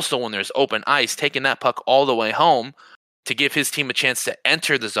 but also when there's open ice, taking that puck all the way home to give his team a chance to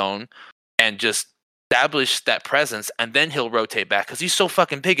enter the zone and just establish that presence, and then he'll rotate back because he's so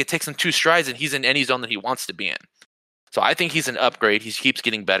fucking big. It takes him 2 strides, and he's in any zone that he wants to be in. So I think he's an upgrade. He keeps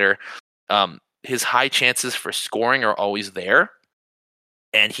getting better. His high chances for scoring are always there,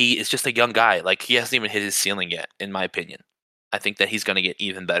 and he is just a young guy. Like, he hasn't even hit his ceiling yet, in my opinion. I think that he's going to get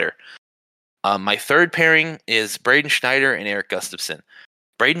even better. My third pairing is Braden Schneider and Eric Gustafsson.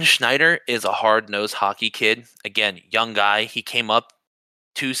 Braden Schneider is a hard-nosed hockey kid. Again, young guy. He came up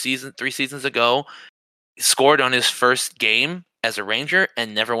 3 seasons ago, scored on his first game as a Ranger,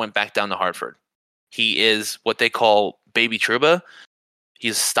 and never went back down to Hartford. He is what they call baby Trouba.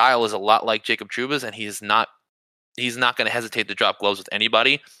 His style is a lot like Jacob Trouba's, and he's not going to hesitate to drop gloves with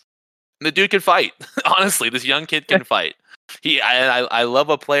anybody. The dude can fight. Honestly, this young kid can fight. I love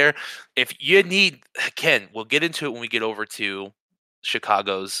a player. If you need, Ken, we'll get into it when we get over to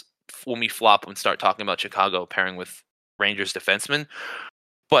Chicago's, when we flop and start talking about Chicago pairing with Rangers defensemen.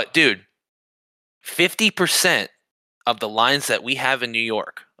 But dude, 50% of the lines that we have in New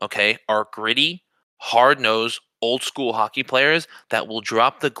York, okay, are gritty, hard-nosed, old-school hockey players that will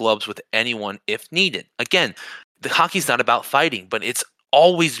drop the gloves with anyone if needed. Again, the hockey's not about fighting, but it's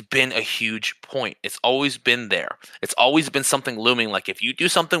always been a huge point. It's always been there. It's always been something looming, like if you do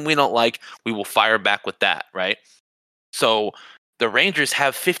something we don't like, we will fire back with that, right? So the Rangers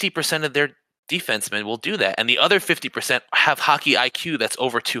have 50% of their defensemen will do that, and the other 50% have hockey IQ that's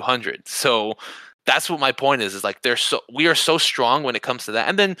over 200. So that's what my point is like we are so strong when it comes to that.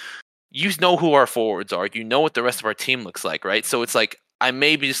 And then you know who our forwards are. You know what the rest of our team looks like, right? So it's like, I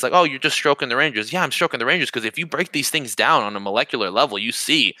may be just like, oh, you're just stroking the Rangers. Yeah, I'm stroking the Rangers because if you break these things down on a molecular level, you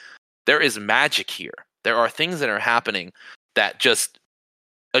see there is magic here. There are things that are happening that just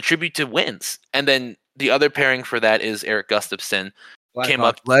attribute to wins. And then the other pairing for that is Eric Gustafsson.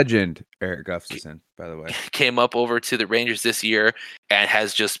 Legend Eric Gustafsson, by the way, came up over to the Rangers this year and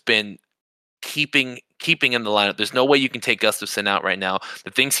has just been keeping in the lineup. There's no way you can take Gustafsson out right now.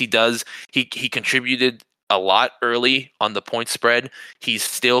 The things he does, he contributed a lot early on the point spread. He's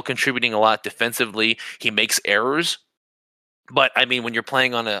still contributing a lot defensively. He makes errors. But I mean, when you're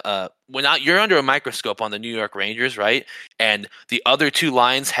playing on you're under a microscope on the New York Rangers, right? And the other 2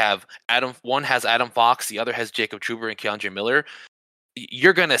 lines have one has Adam Fox, the other has Jacob Trouba and Keandre Miller.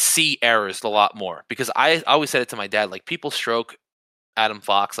 You're going to see errors a lot more because I always said it to my dad, like, people stroke Adam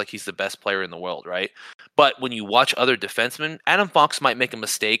Fox like he's the best player in the world, right? But when you watch other defensemen, Adam Fox might make a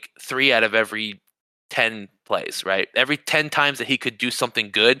mistake 3 out of every 10 plays, right? Every 10 times that he could do something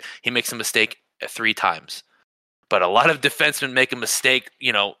good, he makes a mistake 3 times. But a lot of defensemen make a mistake,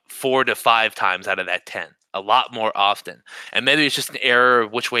 4 to 5 times out of that 10. A lot more often. And maybe it's just an error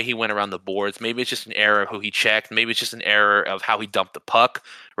of which way he went around the boards. Maybe it's just an error of who he checked. Maybe it's just an error of how he dumped the puck,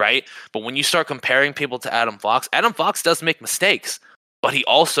 right? But when you start comparing people to Adam Fox does make mistakes, but he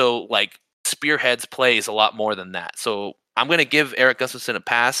also spearheads plays a lot more than that. So I'm going to give Eric Gustafsson a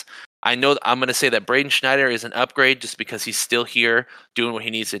pass. I know I'm going to say that Braden Schneider is an upgrade just because he's still here doing what he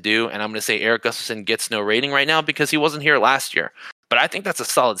needs to do. And I'm going to say Eric Gustafsson gets no rating right now because he wasn't here last year. But I think that's a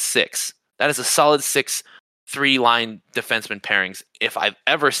solid 6. That is a solid 6 3-line defenseman pairings. If I've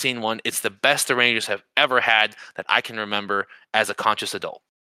ever seen one, it's the best the Rangers have ever had that I can remember as a conscious adult.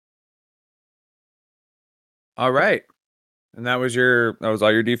 All right. And that was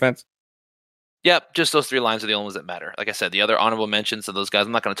all your defense? Yep, just those 3 lines are the only ones that matter. Like I said, the other honorable mentions of those guys,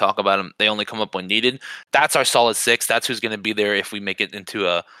 I'm not going to talk about them. They only come up when needed. That's our solid 6. That's who's going to be there if we make it into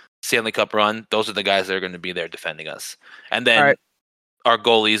a Stanley Cup run. Those are the guys that are going to be there defending us. And then our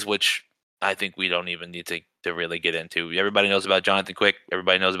goalies, which I think we don't even need to really get into. Everybody knows about Jonathan Quick.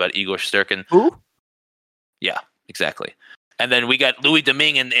 Everybody knows about Igor Shesterkin. Who? Yeah, exactly. And then we got Louis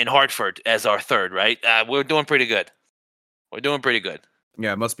Domingue in Hartford as our third, right? We're doing pretty good.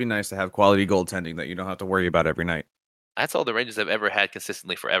 Yeah, it must be nice to have quality goaltending that you don't have to worry about every night. That's all the Rangers have ever had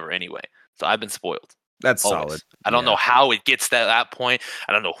consistently forever anyway. So I've been spoiled. That's always solid. I don't know how it gets to that point.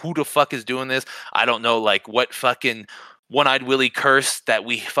 I don't know who the fuck is doing this. I don't know like what fucking one-eyed Willie curse that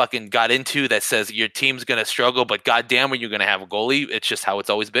we fucking got into that says your team's going to struggle, but goddamn when you're going to have a goalie. It's just how it's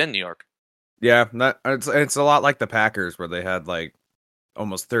always been in New York. Yeah, it's a lot like the Packers where they had like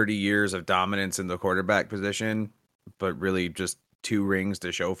almost 30 years of dominance in the quarterback position, but really just 2 rings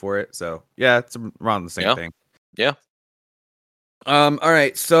to show for it. So yeah, it's around the same thing. Yeah. All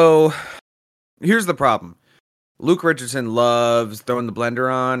right, so here's the problem. Luke Richardson loves throwing the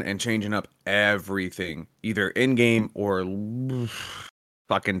blender on and changing up everything, either in-game or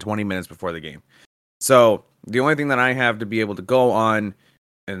fucking 20 minutes before the game. So the only thing that I have to be able to go on,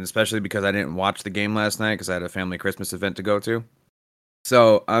 and especially because I didn't watch the game last night because I had a family Christmas event to go to.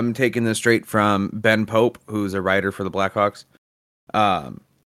 So I'm taking this straight from Ben Pope, who's a writer for the Blackhawks. I'll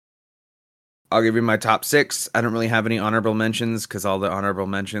give you my top 6. I don't really have any honorable mentions because all the honorable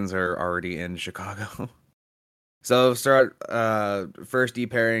mentions are already in Chicago. So start first D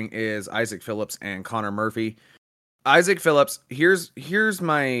pairing is Isaac Phillips and Connor Murphy. Isaac Phillips, here's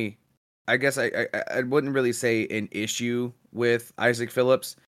my, I guess I wouldn't really say an issue with Isaac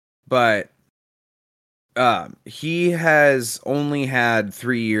Phillips, but he has only had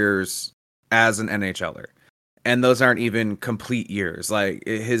 3 years as an NHLer. And those aren't even complete years. Like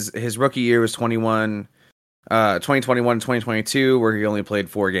his rookie year was 2021 and 2022, where he only played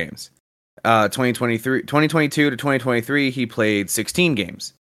 4 games. 2022 to 2023, he played 16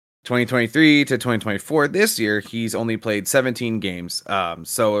 games. 2023 to 2024, this year, he's only played 17 games.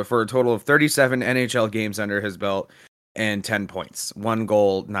 So for a total of 37 NHL games under his belt and 10 points, 1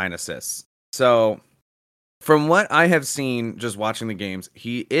 goal, 9 assists. So from what I have seen, just watching the games,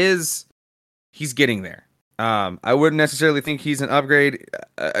 he's getting there. I wouldn't necessarily think he's an upgrade.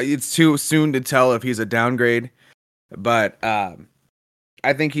 It's too soon to tell if he's a downgrade, but I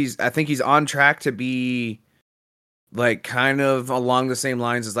think he's on track to be like kind of along the same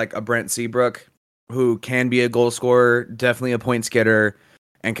lines as like a Brent Seabrook, who can be a goal scorer, definitely a points getter,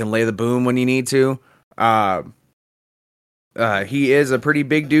 and can lay the boom when you need to. He is a pretty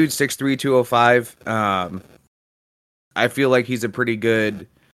big dude, 6'3", 205. I feel like he's a pretty good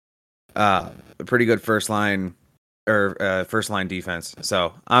first line defense.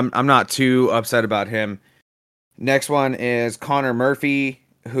 So I'm not too upset about him. Next one is Connor Murphy,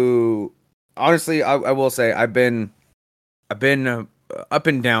 who honestly I will say I've been up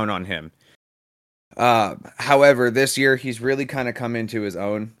and down on him. However, this year he's really kind of come into his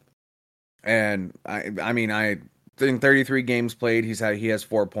own, and I mean in 33 games played, he has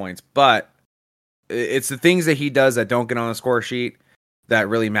 4 points, but it's the things that he does that don't get on the score sheet that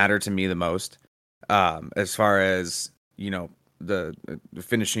really matter to me the most. As far as, you know, the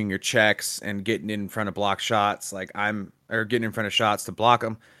finishing your checks and getting in front of block shots, getting in front of shots to block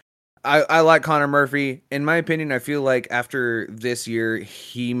them. I like Connor Murphy. In my opinion, I feel like after this year,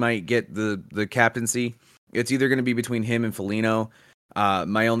 he might get the captaincy. It's either going to be between him and Foligno.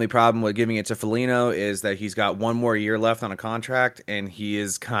 My only problem with giving it to Foligno is that he's got 1 more year left on a contract, and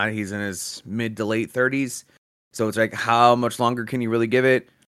he's in his mid to late 30s. So it's like, how much longer can you really give it?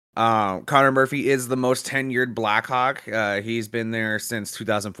 Connor Murphy is the most tenured Blackhawk. He's been there since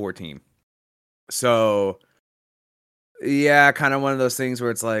 2014. So yeah, kind of one of those things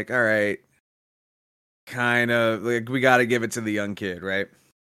where it's like, all right, kind of like we got to give it to the young kid, right?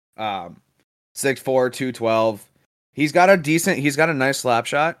 6'4", 212. He's got a nice slap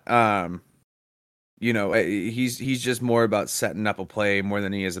shot. You know, he's just more about setting up a play more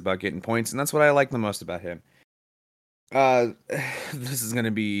than he is about getting points, and that's what I like the most about him. This is going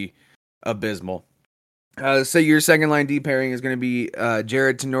to be abysmal. So your second line D pairing is going to be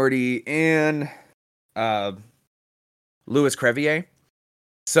Jared Tenorti and Louis Crevier.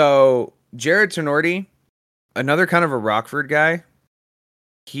 So Jared Tenorti, another kind of a Rockford guy.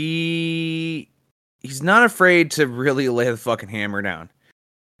 He's not afraid to really lay the fucking hammer down.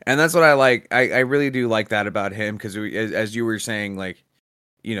 And that's what I like. I really do like that about him, because as you were saying, like,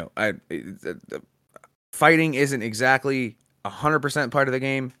 you know, fighting isn't exactly 100% part of the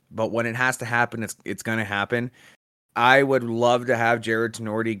game, but when it has to happen, it's going to happen. I would love to have Jared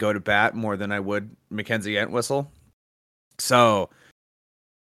Tenorti go to bat more than I would Mackenzie Entwistle. So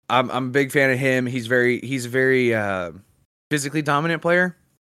I'm a big fan of him. He's very physically dominant player,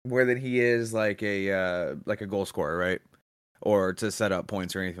 where that he is like a goal scorer, right? Or to set up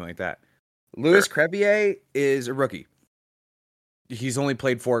points or anything like that. Louis Crevier is a rookie. He's only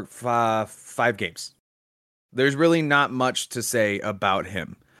played 5 games. There's really not much to say about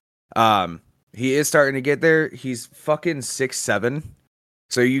him. He is starting to get there. He's fucking 6'7",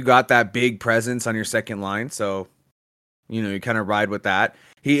 so you got that big presence on your second line. So, you kind of ride with that.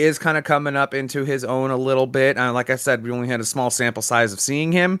 He is kind of coming up into his own a little bit. Like I said, we only had a small sample size of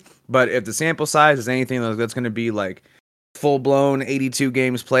seeing him, but if the sample size is anything that's going to be like full-blown 82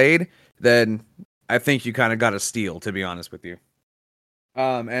 games played, then I think you kind of got a steal, to be honest with you.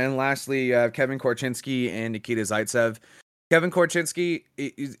 And lastly, Kevin Korchinski and Nikita Zaitsev. Kevin Korchinski,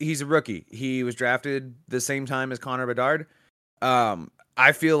 he's a rookie. He was drafted the same time as Connor Bedard.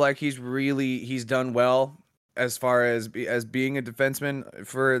 I feel like he's done well as far as being a defenseman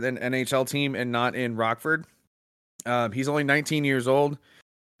for an NHL team and not in Rockford. He's only 19 years old,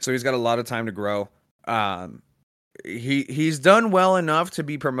 so he's got a lot of time to grow. He's done well enough to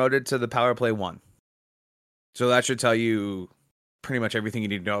be promoted to the power play 1. So that should tell you pretty much everything you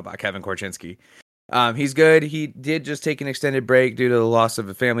need to know about Kevin Korchinski. He's good. He did just take an extended break due to the loss of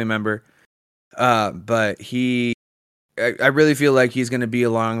a family member. But I really feel like he's going to be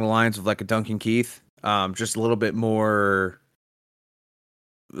along the lines of like a Duncan Keith. Just a little bit more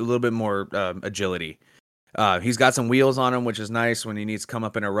agility. He's got some wheels on him, which is nice when he needs to come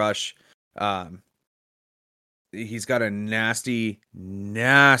up in a rush. He's got a nasty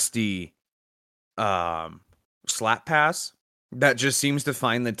slap pass that just seems to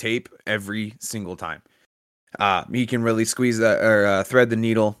find the tape every single time. He can really squeeze that or thread the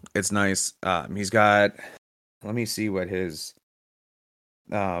needle. It's nice. He's got, let me see what his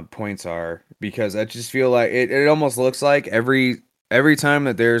points are, because I just feel like it almost looks like every time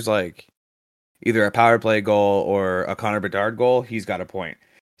that there's like either a power play goal or a Connor Bedard goal, he's got a point.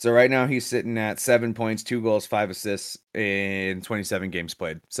 So right now he's sitting at 7 points, 2 goals, 5 assists in 27 games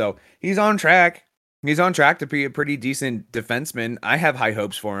played. So he's on track. He's on track to be a pretty decent defenseman. I have high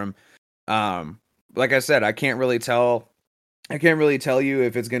hopes for him. Like I said, I can't really tell you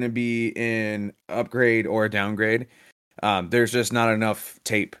if it's going to be an upgrade or a downgrade. There's just not enough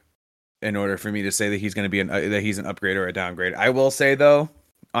tape in order for me to say that he's going to be that he's an upgrade or a downgrade. I will say though,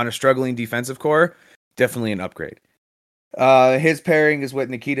 on a struggling defensive core, definitely an upgrade. His pairing is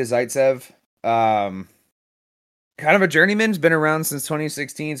with Nikita Zaitsev. Kind of a journeyman. He's been around since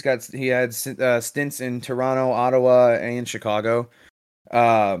 2016. He had stints in Toronto, Ottawa, and Chicago.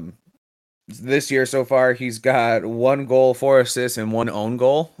 This year so far, he's got 1 goal, 4 assists, and 1 own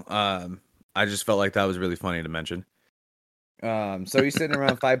goal. I just felt like that was really funny to mention. So he's sitting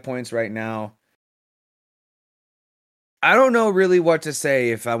around 5 points right now. I don't know really what to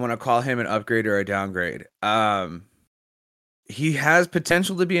say if I want to call him an upgrade or a downgrade. He has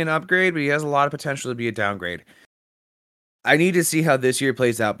potential to be an upgrade, but he has a lot of potential to be a downgrade. I need to see how this year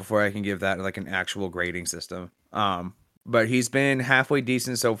plays out before I can give that like an actual grading system. But he's been halfway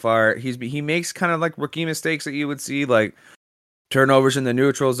decent so far. He makes kind of like rookie mistakes that you would see, like turnovers in the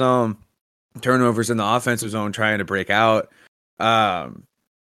neutral zone, turnovers in the offensive zone, trying to break out. Not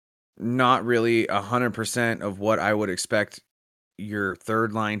really 100% of what I would expect your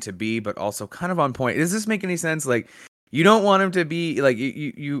third line to be, but also kind of on point. Does this make any sense? Like, you don't want him to be like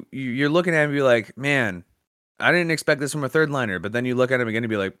you're looking at him and be like, man, I didn't expect this from a third liner, but then you look at him again and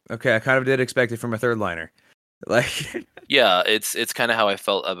be like, okay, I kind of did expect it from a third liner. Like, yeah, it's kind of how I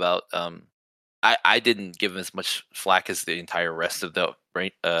felt about. I didn't give him as much flack as the entire rest of the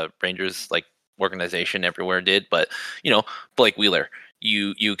Rangers like organization everywhere did, but Blake Wheeler,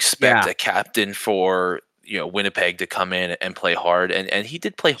 you expect a captain for Winnipeg to come in and play hard, and he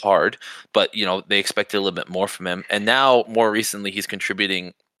did play hard, but they expected a little bit more from him, and now more recently he's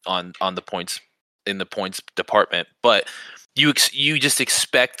contributing on the points. In the points department, but you just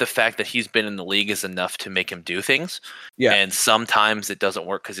expect the fact that he's been in the league is enough to make him do things. Yeah. And sometimes it doesn't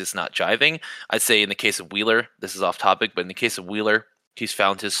work because it's not jiving. I'd say in the case of Wheeler, this is off topic, but in the case of Wheeler, he's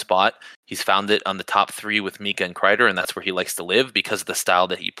found his spot. He's found it on the top 3 with Mika and Kreider, and that's where he likes to live because the style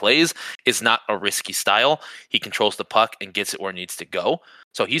that he plays is not a risky style. He controls the puck and gets it where it needs to go.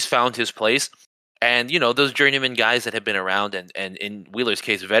 So he's found his place. And, those journeyman guys that have been around, and in Wheeler's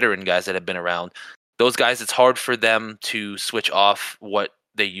case, veteran guys that have been around, those guys, it's hard for them to switch off what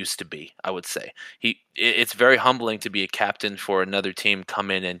they used to be, I would say. It's very humbling to be a captain for another team, come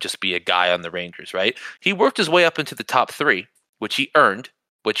in and just be a guy on the Rangers, right? He worked his way up into the top 3, which he earned,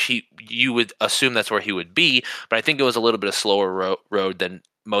 you would assume that's where he would be, but I think it was a little bit of slower road than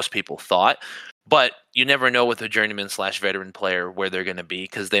most people thought. But you never know with a journeyman/veteran player where they're going to be,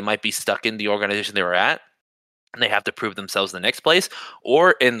 because they might be stuck in the organization they were at, and they have to prove themselves in the next place.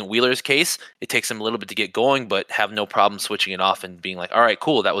 Or in Wheeler's case, it takes them a little bit to get going, but have no problem switching it off and being like, all right,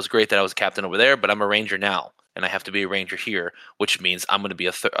 cool, that was great that I was a captain over there, but I'm a Ranger now, and I have to be a Ranger here, which means I'm going to be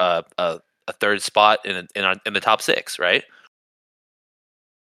a a third spot in the top 6, right?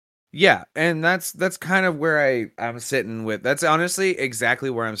 Yeah, and that's kind of where I'm sitting with. That's honestly exactly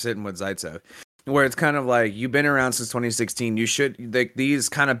where I'm sitting with Zaitsev. Where it's kind of like, you've been around since 2016. You should, like, these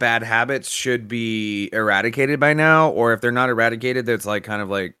kind of bad habits should be eradicated by now, or if they're not eradicated, that's like kind of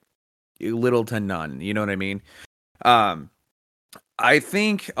like little to none. You know what I mean? I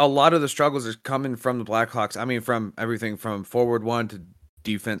think a lot of the struggles are coming from the Blackhawks. I mean, from everything from forward 1 to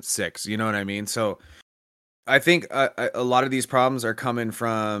defense 6. You know what I mean? So I think a lot of these problems are coming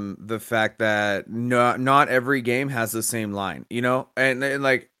from the fact that not every game has the same line, you know? And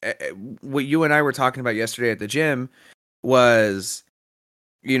like what you and I were talking about yesterday at the gym was,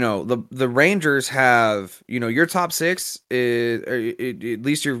 you know, the Rangers have, you know, your top 6 is, at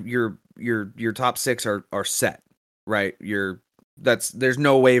least your top 6 are set, right? There's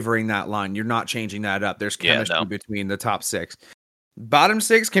no wavering that line. You're not changing that up. There's chemistry between the top 6. Bottom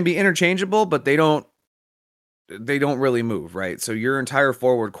 6 can be interchangeable, but they don't really move, right? So your entire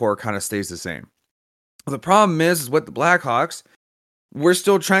forward core kind of stays the same. The problem is with the Blackhawks, we're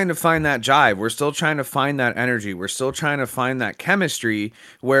still trying to find that jive. We're still trying to find that energy. We're still trying to find that chemistry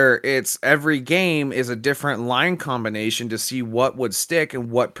where it's every game is a different line combination to see what would stick and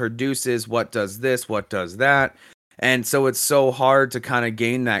what produces, what does this, what does that. And so it's so hard to kind of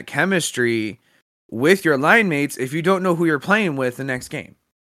gain that chemistry with your line mates if you don't know who you're playing with the next game.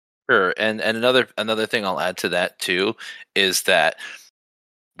 Sure, and another thing I'll add to that too is that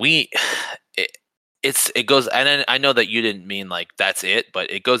it goes, and I know that you didn't mean like that's it, but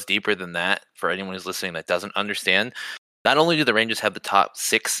it goes deeper than that for anyone who's listening that doesn't understand. Not only do the Rangers have the top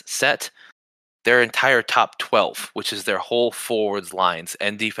 6 set, their entire top 12, which is their whole forwards lines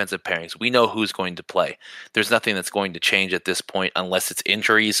and defensive pairings. We know who's going to play. There's nothing that's going to change at this point unless it's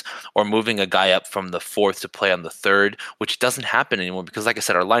injuries or moving a guy up from the 4th to play on the 3rd, which doesn't happen anymore because, like I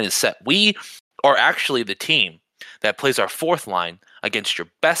said, our line is set. We are actually the team that plays our 4th line against your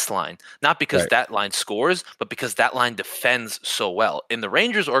best line, not because that line scores, but because that line defends so well. In the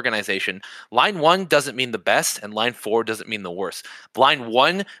Rangers organization, line 1 doesn't mean the best, and line 4 doesn't mean the worst. Line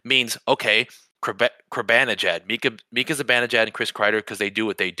 1 means, okay, Krabanajad, Mika Zibanejad, and Chris Kreider, because they do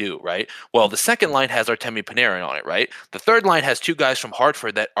what they do, right? Well, the second line has Artemi Panarin on it, right? The third line has 2 guys from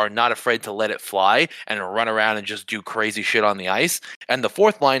Hartford that are not afraid to let it fly and run around and just do crazy shit on the ice. And the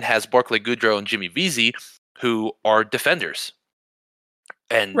fourth line has Barclay Goodrow and Jimmy Vesey, who are defenders.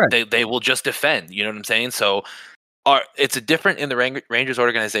 And they will just defend, you know what I'm saying? So it's a different in the Rangers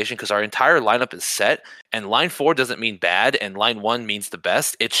organization because our entire lineup is set, and line 4 doesn't mean bad, and line 1 means the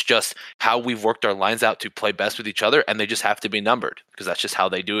best. It's just how we've worked our lines out to play best with each other, and they just have to be numbered because that's just how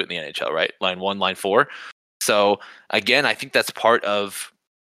they do it in the NHL, right? Line 1, line 4. So again, I think that's part of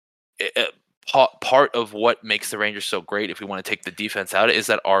what makes the Rangers so great. If we want to take the defense out, is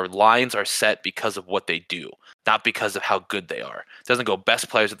that our lines are set because of what they do, not because of how good they are. It doesn't go best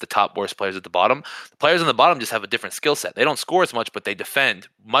players at the top, worst players at the bottom. The players on the bottom just have a different skill set. They don't score as much, but they defend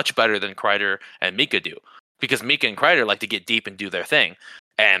much better than Kreider and Mika do, because Mika and Kreider like to get deep and do their thing.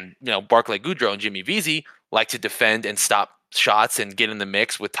 And, you know, Barclay Goodrow and Jimmy Vesey like to defend and stop shots and get in the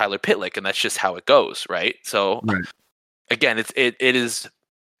mix with Tyler Pitlick, and that's just how it goes, right? So, again,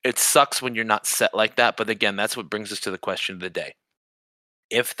 it sucks when you're not set like that, but again, that's what brings us to the question of the day.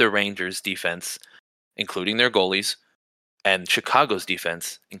 If the Rangers defense, including their goalies, and Chicago's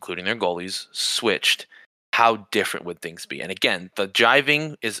defense, including their goalies, switched, how different would things be? And again, the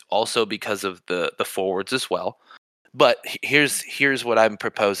jiving is also because of the forwards as well. But here's what I'm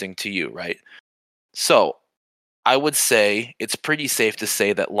proposing to you, right? So I would say it's pretty safe to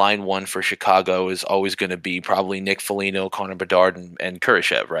say that line 1 for Chicago is always going to be probably Nick Foligno, Connor Bedard, and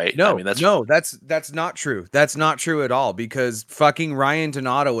Kurashev, right? No, I mean, that's not true. That's not true at all, because fucking Ryan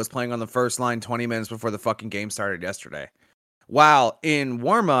Donato was playing on the first line 20 minutes before the fucking game started yesterday. While in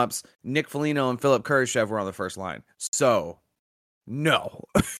warm-ups, Nick Foligno and Philip Kurashev were on the first line. So, no.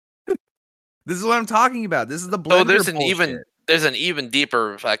 This is what I'm talking about. This is the blender bullshit. There's an even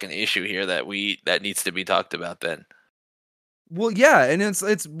deeper fucking issue here that needs to be talked about then. Well, yeah, and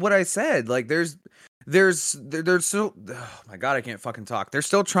it's what I said. Like there's so, oh my God, I can't fucking talk. They're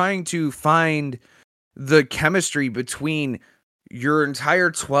still trying to find the chemistry between your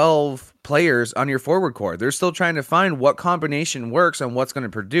entire 12 players on your forward core. They're still trying to find what combination works and what's going to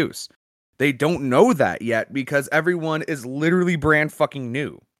produce. They don't know that yet because everyone is literally brand fucking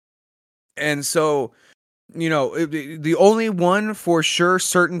new. And so, you know, the only one for sure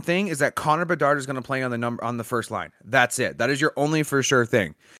certain thing is that Connor Bedard is going to play on the first line. That's it. That is your only for sure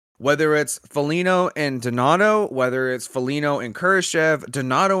thing. Whether it's Foligno and Donato, whether it's Foligno and Kurashev,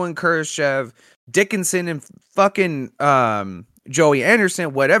 Donato and Kurashev, Dickinson and fucking Joey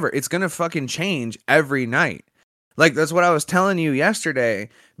Anderson, whatever. It's going to fucking change every night. Like, that's what I was telling you yesterday,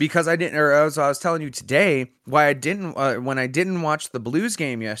 because I didn't, or as I was telling you today, why I didn't, when I didn't watch the Blues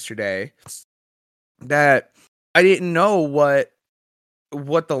game yesterday, that I didn't know what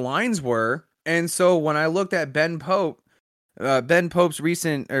the lines were. And so when I looked at Ben Pope's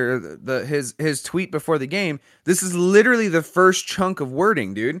recent, or his tweet before the game, this is literally the first chunk of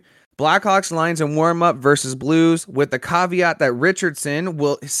wording, dude. Blackhawks lines and warm up versus Blues, with the caveat that Richardson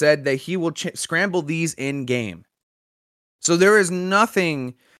said that he will scramble these in game. So there is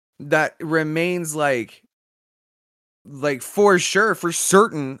nothing that remains like for sure, for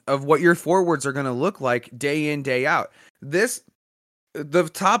certain, of what your forwards are going to look like day in, day out. The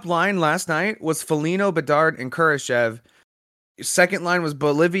top line last night was Foligno, Bedard, and Kurashev. Second line was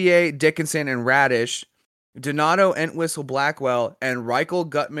Bolivier, Dickinson, and Radish. Donato, Entwistle, Blackwell, and Reichel,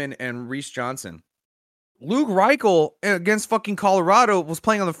 Gutman, and Reese Johnson. Luke Reichel against fucking Colorado was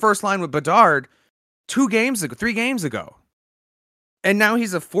playing on the first line with Bedard 3 games ago. And now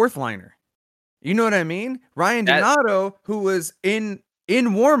he's a fourth liner. You know what I mean? Ryan Donato, who was in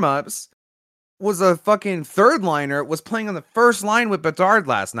warmups, was a fucking third liner, was playing on the first line with Bedard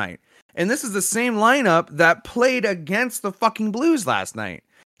last night. And this is the same lineup that played against the fucking Blues last night.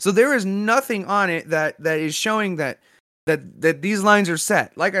 So there is nothing on it that is showing that these lines are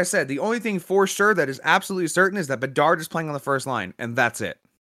set. Like I said, the only thing for sure that is absolutely certain is that Bedard is playing on the first line, and that's it.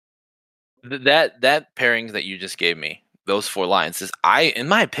 That pairing that you just gave me, those 4 lines, is, in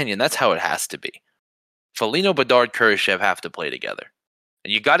my opinion, that's how it has to be. Foligno, Bedard, Kurashev have to play together.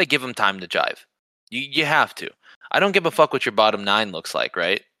 And you got to give them time to jive. You have to. I don't give a fuck what your bottom 9 looks like,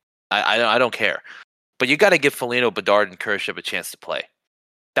 right? I don't care. But you got to give Foligno, Bedard, and Kurashev a chance to play.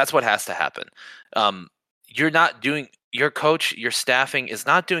 That's what has to happen. Your coach, your staffing is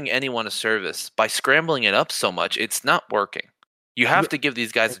not doing anyone a service by scrambling it up so much. It's not working. You have to give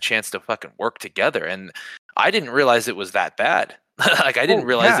these guys a chance to fucking work together. And I didn't realize it was that bad. Like, I didn't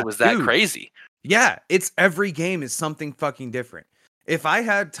realize it was that crazy. Yeah, it's every game is something fucking different. If I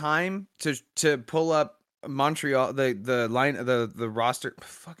had time to pull up Montreal, the line, the roster,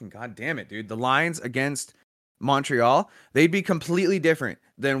 fucking goddamn it, dude, the lines against Montreal, they'd be completely different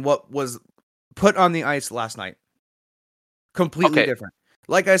than what was put on the ice last night. Completely different.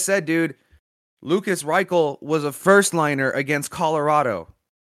 Like I said, dude, Lucas Reichel was a first liner against Colorado.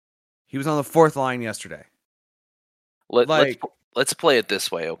 He was on the fourth line yesterday. Let's play it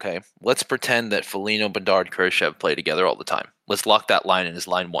this way, okay? Let's pretend that Foligno, Bedard, Kurashev play together all the time. Let's lock that line in as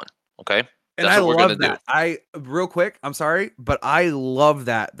line 1, okay? And I love that. Real quick, I'm sorry, but I love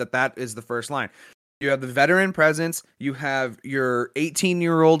that is the first line. You have the veteran presence, you have your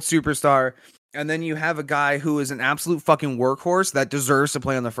 18-year-old superstar, and then you have a guy who is an absolute fucking workhorse that deserves to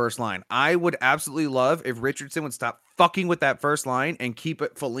play on the first line. I would absolutely love if Richardson would stop fucking with that first line and keep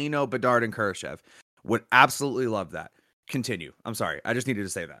it Foligno, Bedard, and Kurashev. Would absolutely love that. Continue. I'm sorry. I just needed to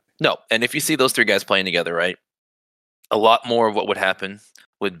say that. No, and if you see those 3 guys playing together, right, a lot more of what would happen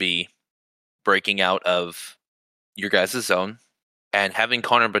would be breaking out of your guys' zone and having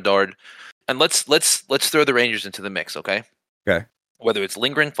Connor Bedard. And let's throw the Rangers into the mix, okay? Okay. Whether it's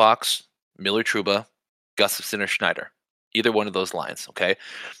Lindgren, Fox, Miller, Trouba, Gustafsson, or Schneider, either one of those lines, okay?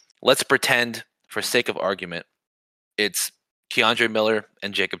 Let's pretend, for sake of argument, it's Keandre Miller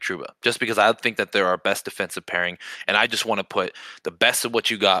and Jacob Trouba, just because I think that they're our best defensive pairing, and I just want to put the best of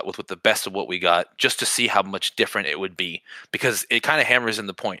what you got with the best of what we got, just to see how much different it would be, because it kind of hammers in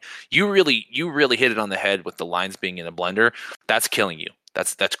the point. You really hit it on the head with the lines being in a blender. That's killing you.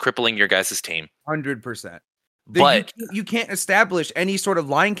 That's crippling your guys' team. 100%. But you can't establish any sort of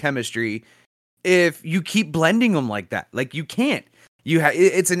line chemistry if you keep blending them like that. Like, you can't.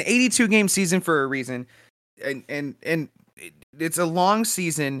 It's an 82 game season for a reason, and it's a long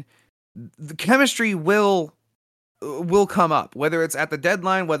season. The chemistry will come up, whether it's at the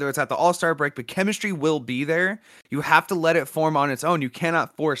deadline, whether it's at the All-Star break, but chemistry will be there. You have to let it form on its own. You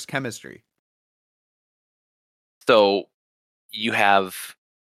cannot force chemistry. So you have,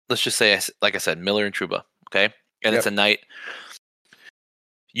 let's just say, like I said, Miller and Trouba, okay? And It's a night.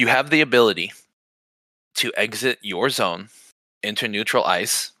 You have the ability to exit your zone into neutral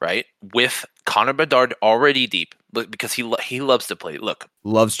ice, right? With Connor Bedard already deep, because he loves to play. Look,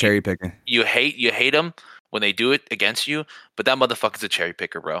 loves cherry picking. You hate him when they do it against you, but that motherfucker's a cherry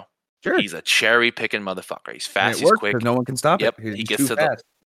picker, bro. Sure. He's a cherry picking motherfucker. He's fast. He's quick. No one can stop it. He gets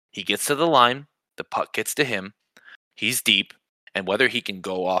to the line. The puck gets to him. He's deep, and whether he can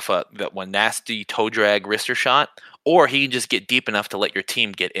go off that one nasty toe drag wrister shot, or he can just get deep enough to let your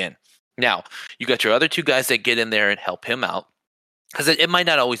team get in. Now, you got your other 2 guys that get in there and help him out, because it might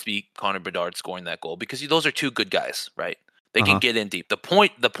not always be Connor Bedard scoring that goal, because those are 2 good guys, right? They can get in deep. The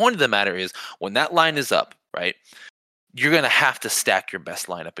point of the matter is when that line is up, right? You're going to have to stack your best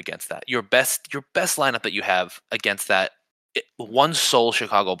lineup against that. Your best lineup that you have against that one sole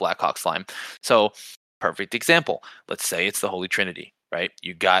Chicago Blackhawks line. So, perfect example. Let's say it's the Holy Trinity, right?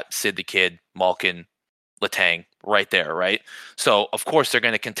 You got Sid the Kid, Malkin, Letang right there, right? So, of course, they're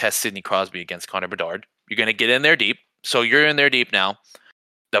going to contest Sidney Crosby against Connor Bedard. You're going to get in there deep. So, you're in there deep now.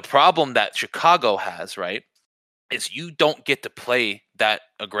 The problem that Chicago has, right, is you don't get to play that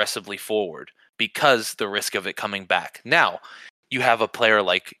aggressively forward because the risk of it coming back. Now, you have a player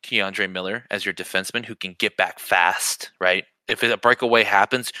like Keandre Miller as your defenseman who can get back fast, right? If a breakaway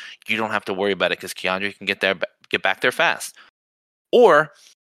happens, you don't have to worry about it because Keandre can get back there fast. Or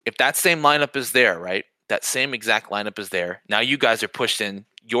if that same lineup is there, right? That same exact lineup is there. Now you guys are pushed in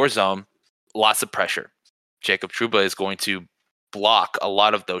your zone, lots of pressure. Jacob Trouba is going to block a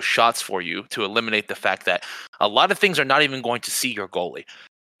lot of those shots for you to eliminate the fact that a lot of things are not even going to see your goalie.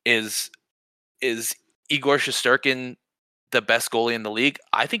 Is Igor Shesterkin the best goalie in the league?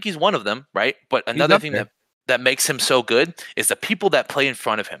 I think he's one of them, right? But another thing that makes him so good is the people that play in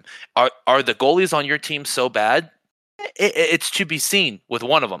front of him. Are the goalies on your team so bad? It's to be seen with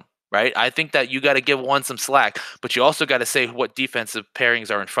one of them, right? I think that you got to give one some slack, but you also got to say what defensive pairings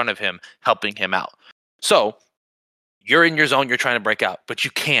are in front of him, helping him out. So you're in your zone, you're trying to break out, but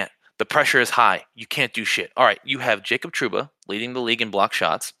you can't. The pressure is high. You can't do shit. All right, you have Jacob Trouba leading the league in block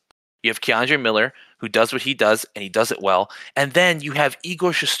shots. You have Keandre Miller, who does what he does, and he does it well. And then you have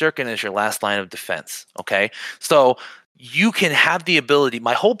Igor Shesterkin as your last line of defense, okay? So you can have the ability.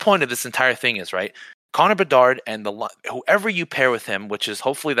 My whole point of this entire thing is, right, Connor Bedard and whoever you pair with him, which is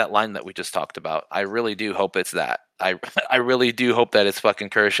hopefully that line that we just talked about. I really do hope it's that. I really do hope that it's fucking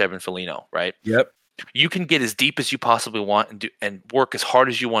Kurashev and Foligno, right? Yep. You can get as deep as you possibly want and work as hard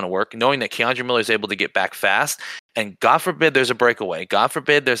as you want to work, knowing that Keandre Miller is able to get back fast. And God forbid there's a breakaway. God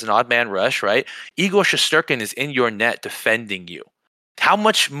forbid there's an odd man rush, right? Igor Shesterkin is in your net defending you. How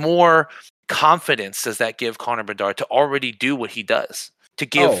much more confidence does that give Connor Bedard to already do what he does? To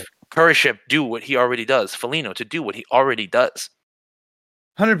give Kurashev do what he already does, Foligno to do what he already does.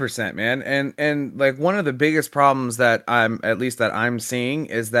 100%, man. And like one of the biggest problems that I'm seeing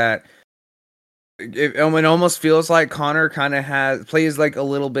is that it almost feels like Connor kind of plays like a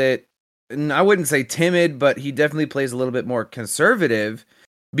little bit, I wouldn't say timid, but he definitely plays a little bit more conservative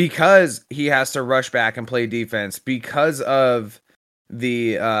because he has to rush back and play defense because of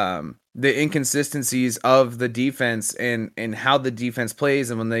the inconsistencies of the defense and how the defense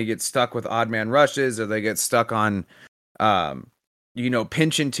plays, and when they get stuck with odd man rushes or they get stuck on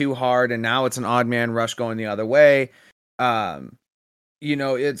pinching too hard and now it's an odd man rush going the other way.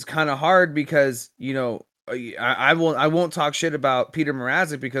 It's kind of hard because, I won't talk shit about Peter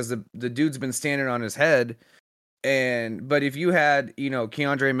Mrazek because the dude's been standing on his head. But if you had,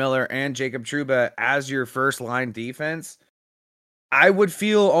 Keandre Miller and Jacob Trouba as your first line defense, I'd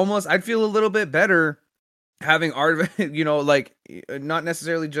feel a little bit better having Arvid, not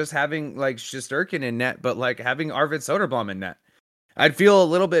necessarily just having like Shesterkin in net, but like having Arvid Soderblom in net. I'd feel a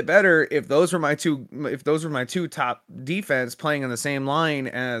little bit better if those were my two top defense playing on the same line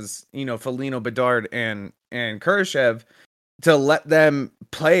as, Foligno, Bedard, and Kurashev, to let them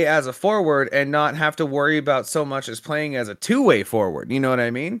play as a forward and not have to worry about so much as playing as a two-way forward. You know what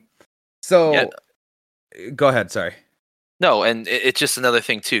I mean? So yeah. Go ahead. Sorry. No, and it's just another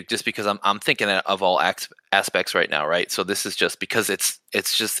thing too, just because I'm thinking of all aspects right now, right? So this is just because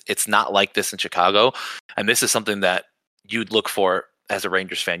it's not like this in Chicago, and this is something that you'd look for as a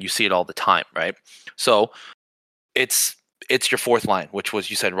Rangers fan. You see it all the time, right? So it's your fourth line, which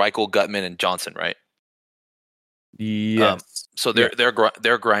was, you said, Reichel, Gutman, and Johnson, right? Yes. So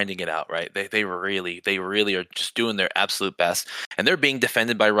they're grinding it out, right? They really are just doing their absolute best, and they're being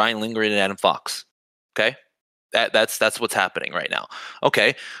defended by Ryan Lindgren and Adam Fox. Okay, that's what's happening right now.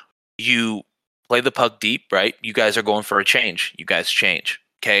 Okay, you play the puck deep, right? You guys are going for a change. You guys change.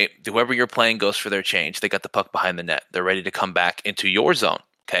 Okay, whoever you're playing goes for their change. They got the puck behind the net. They're ready to come back into your zone.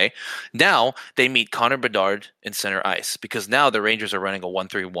 Okay, now they meet Connor Bedard in center ice because now the Rangers are running a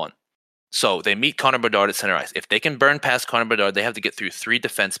 1-3-1. So they meet Connor Bedard at center ice. If they can burn past Connor Bedard, they have to get through three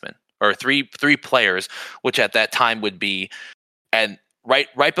defensemen or three players, which at that time would be, and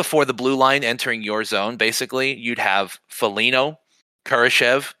right before the blue line entering your zone, basically you'd have Foligno,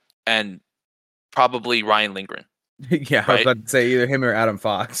 Kurashev, and probably Ryan Lindgren. Yeah, right? I was about to say either him or Adam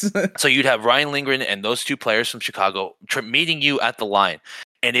Fox. So you'd have Ryan Lindgren and those two players from Chicago meeting you at the line.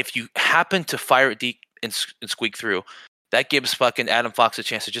 And if you happen to fire it deep and squeak through, that gives fucking Adam Fox a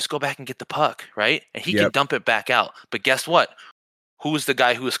chance to just go back and get the puck, right? And he can dump it back out. But guess what? Who's the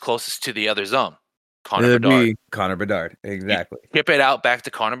guy who is closest to the other zone? Connor Bedard. Connor Bedard, exactly. You ship it out back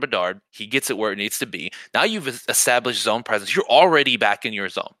to Connor Bedard. He gets it where it needs to be. Now you've established zone presence. You're already back in your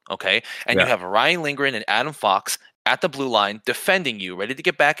zone, okay? And you have Ryan Lindgren and Adam Fox at the blue line defending you, ready to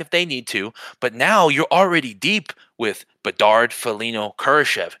get back if they need to. But now you're already deep with Bedard, Foligno,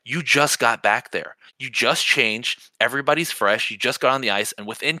 Kurashev. You just got back there. You just changed. Everybody's fresh. You just got on the ice, and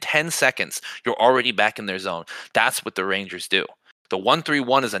within 10 seconds, you're already back in their zone. That's what the Rangers do. The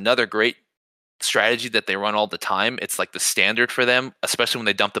 1-3-1 is another great strategy that they run all the time. It's like the standard for them, especially when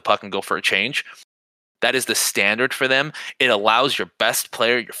they dump the puck and go for a change. That is the standard for them. It allows your best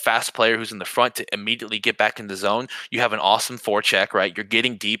player, your fast player who's in the front to immediately get back in the zone. You have an awesome forecheck, right? You're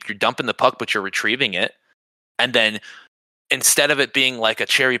getting deep, you're dumping the puck, but you're retrieving it. And then instead of it being like a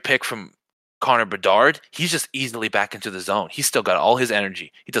cherry pick from Connor Bedard, he's just easily back into the zone. He's still got all his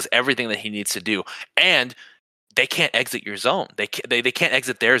energy. He does everything that he needs to do. And they can't exit your zone. They can't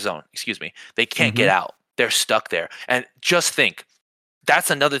exit their zone. Excuse me. They can't get out. They're stuck there. And just think,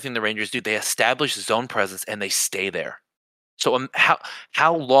 that's another thing the Rangers do. They establish zone presence and they stay there. So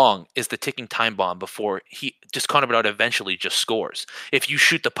how long is the ticking time bomb before Connor Bedard eventually just scores? If you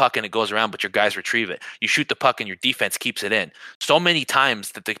shoot the puck and it goes around, but your guys retrieve it, you shoot the puck and your defense keeps it in. So many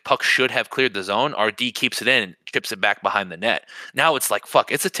times that the puck should have cleared the zone, our D keeps it in and chips it back behind the net. Now it's like,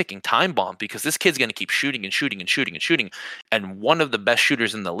 fuck, it's a ticking time bomb because this kid's going to keep shooting and shooting and shooting and shooting. And one of the best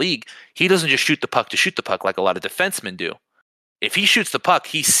shooters in the league, he doesn't just shoot the puck to shoot the puck like a lot of defensemen do. If he shoots the puck,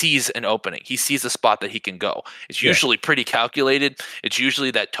 he sees an opening. He sees a spot that he can go. It's usually pretty calculated. It's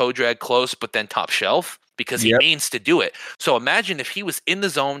usually that toe drag close, but then top shelf because he means to do it. So imagine if he was in the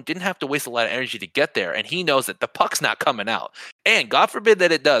zone, didn't have to waste a lot of energy to get there, and he knows that the puck's not coming out. And God forbid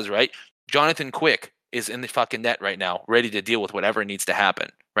that it does, right? Jonathan Quick is in the fucking net right now, ready to deal with whatever needs to happen,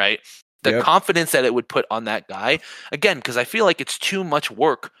 right? The confidence that it would put on that guy, again, because I feel like it's too much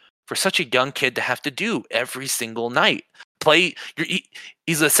work for such a young kid to have to do every single night.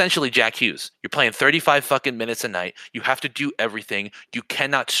 He's essentially Jack Hughes. You're playing 35 fucking minutes a night. You have to do everything. You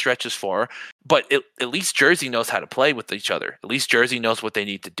cannot stretch as far. But at least Jersey knows how to play with each other. At least Jersey knows what they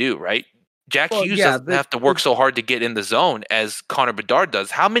need to do, right? Jack Hughes doesn't have to work so hard to get in the zone as Connor Bedard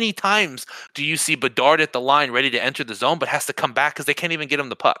does. How many times do you see Bedard at the line ready to enter the zone but has to come back because they can't even get him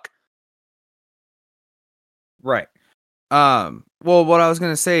the puck? Right. Well, what I was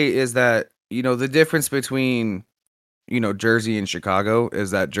going to say is that, the difference between Jersey and Chicago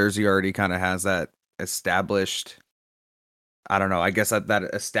is that Jersey already kind of has that established, I don't know, I guess that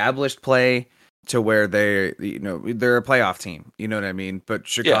established play to where they're a playoff team, you know what I mean? But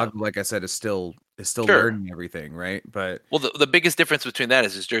Chicago, like I said, is still learning everything, right? But the biggest difference between that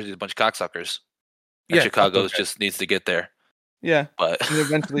is Jersey's a bunch of cocksuckers. And Chicago just needs to get there. Yeah. But and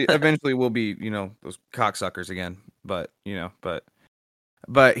eventually we'll be, those cocksuckers again. But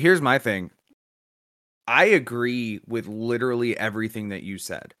here's my thing. I agree with literally everything that you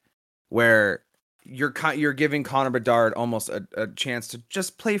said, where you're giving Connor Bedard almost a chance to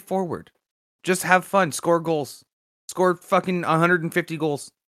just play forward, just have fun, score goals, score fucking 150 goals.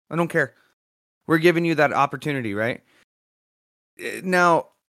 I don't care. We're giving you that opportunity, right? Now,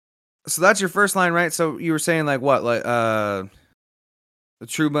 so that's your first line, right? So you were saying like what, like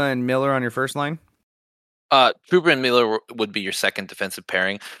Trouba and Miller on your first line? Trouba and Miller would be your second defensive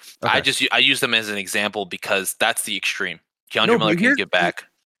pairing. Okay. I use them as an example because that's the extreme. Keandre Miller can get back.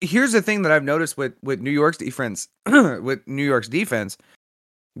 Here's the thing that I've noticed with New York's defense,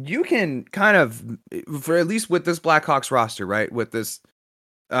 you can kind of, for at least with this Blackhawks roster, right? With this,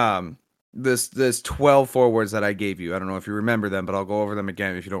 this 12 forwards that I gave you. I don't know if you remember them, but I'll go over them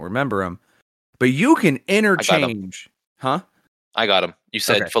again if you don't remember them. But you can interchange, huh? I got them. You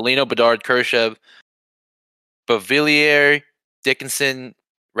said Foligno, Bedard, Kurashev, Beauvillier, Dickinson,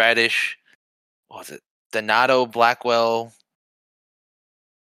 Radish, what was it? Donato, Blackwell.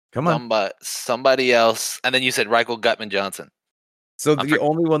 Come on. Somebody else. And then you said Reichel, Gutman, Johnson. So the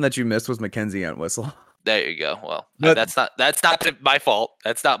only one that you missed was Mackenzie Entwistle. There you go. Well, that's not my fault.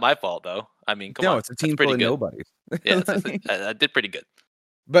 That's not my fault, though. I mean, come on. No, it's a team full of nobodies. Yeah, I did pretty good.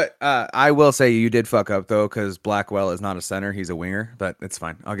 But I will say you did fuck up, though, because Blackwell is not a center. He's a winger, but it's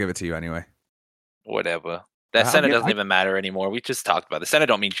fine. I'll give it to you anyway. Whatever. That center doesn't even matter anymore. We just talked about it. The center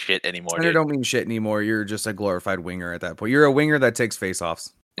don't mean shit anymore. Center don't mean shit anymore. You're just a glorified winger at that point. You're a winger that takes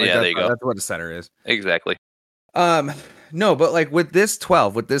faceoffs. There you go. That's what a center is. Exactly. No, but like with this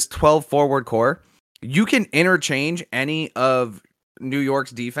 12 forward core, you can interchange any of New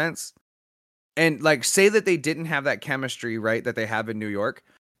York's defense and like say that they didn't have that chemistry, right, that they have in New York,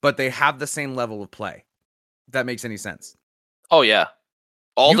 but they have the same level of play. If that makes any sense. Oh yeah.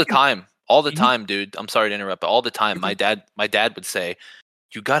 All the time, dude. I'm sorry to interrupt, but all the time, my dad would say,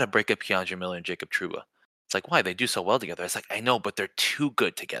 you got to break up Keandre Miller and Jacob Trouba. It's like, why? They do so well together. It's like, I know, but they're too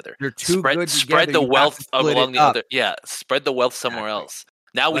good together. They're too good together. Spread the wealth along the other. Yeah, spread the wealth somewhere else.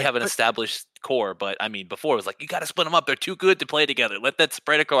 Now we have an established core, but I mean, before it was like, you got to split them up. They're too good to play together. Let that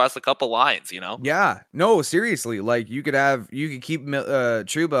spread across a couple lines, you know? Yeah. No, seriously. Like, you could keep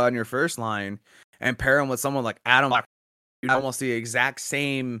Trouba on your first line and pair him with someone like Adam. You'd almost the exact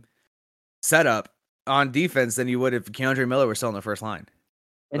same setup on defense than you would if Keandre Miller were still in the first line.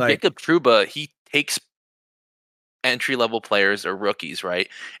 And Jacob Trouba, he takes entry-level players or rookies, right?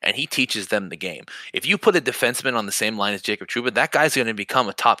 And he teaches them the game. If you put a defenseman on the same line as Jacob Trouba, that guy's going to become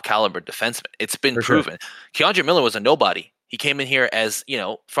a top caliber defenseman. It's been proven. Sure. Keandre Miller was a nobody. He came in here as,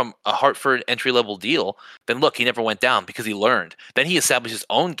 from a Hartford entry-level deal. Then look, he never went down because he learned. Then he established his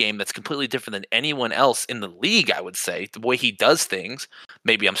own game that's completely different than anyone else in the league, I would say. The way he does things.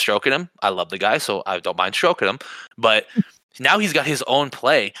 Maybe I'm stroking him. I love the guy, so I don't mind stroking him. But now he's got his own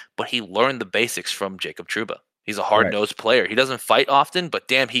play, but he learned the basics from Jacob Trouba. He's a hard-nosed player. He doesn't fight often, but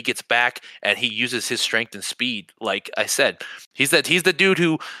damn, he gets back and he uses his strength and speed. Like I said, he's the dude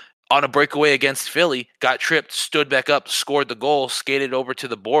who, on a breakaway against Philly, got tripped, stood back up, scored the goal, skated over to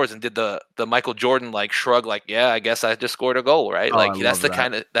the boards, and did the Michael Jordan like shrug, like, yeah, I guess I just scored a goal, right? Like that's the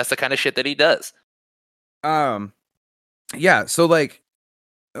kind of shit that he does. Yeah. So like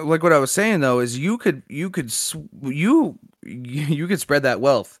what I was saying though is you could spread that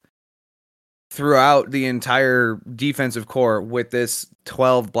wealth throughout the entire defensive core with this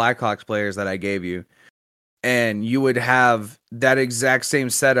 12 Blackhawks players that I gave you. And you would have that exact same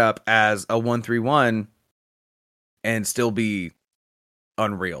setup as a 1-3-1 and still be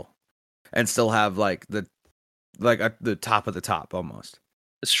unreal and still have the top of the top almost.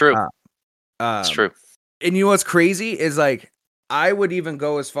 It's true. It's true. And you know what's crazy is like, I would even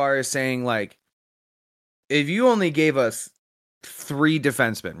go as far as saying like, if you only gave us 3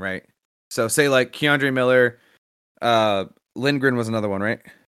 defensemen, right? So say like Keandre Miller, Lindgren was another one, right?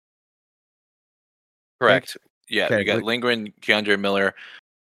 Correct. Yeah, okay. You got Lindgren, Keandre Miller,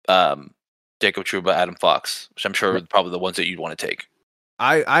 Jacob Trouba, Adam Fox, which I'm sure are probably the ones that you'd want to take.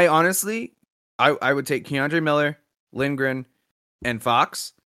 I honestly, I would take Keandre Miller, Lindgren, and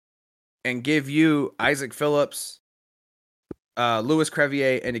Fox, and give you Isaac Phillips, Louis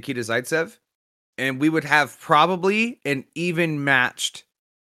Crevier, and Nikita Zaitsev, and we would have probably an even matched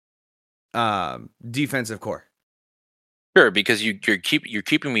defensive core. Sure, because you're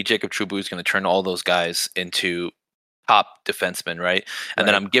keeping me Jacob Trouba, who's going to turn all those guys into top defensemen, right? And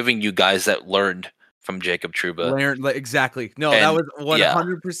then I'm giving you guys that learned from Jacob Trouba. Exactly. No, that was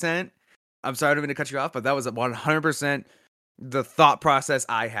 100%. I'm sorry, I didn't mean to cut you off, but that was 100% the thought process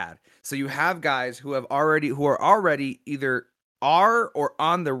I had. So you have guys who are already either are or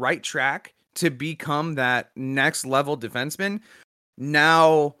on the right track to become that next level defenseman.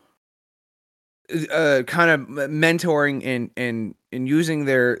 Now, kind of mentoring and using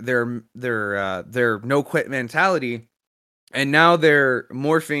their no quit mentality, and now they're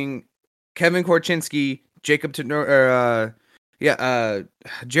morphing Kevin Korchinski, Jared Tenorti,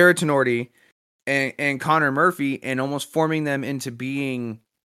 and Connor Murphy, and almost forming them into being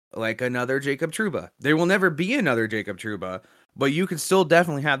like another Jacob Trouba. There will never be another Jacob Trouba, but you can still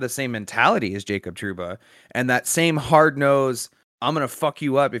definitely have the same mentality as Jacob Trouba and that same hard nose. I'm going to fuck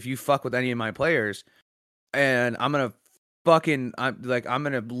you up if you fuck with any of my players. And I'm going to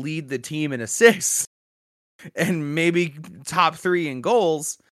lead the team in assists and maybe top 3 in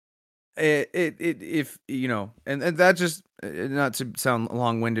goals. If you know, and that just, not to sound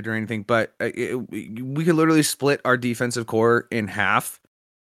long-winded or anything, but we could literally split our defensive core in half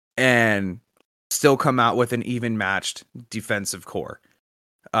and still come out with an even matched defensive core.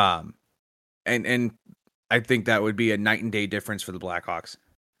 And I think that would be a night and day difference for the Blackhawks.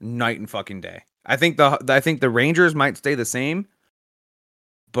 Night and fucking day. I think the Rangers might stay the same,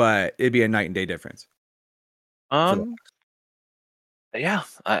 but it'd be a night and day difference. Yeah,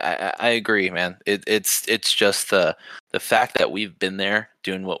 I agree, man. It's just the fact that we've been there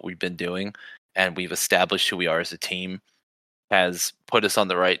doing what we've been doing, and we've established who we are as a team, has put us on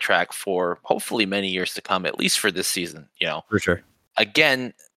the right track for hopefully many years to come, at least for this season. For sure.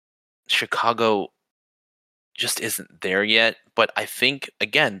 Again, Chicago just isn't there yet, but I think,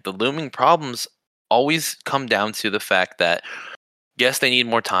 again, the looming problems always come down to the fact that, yes, they need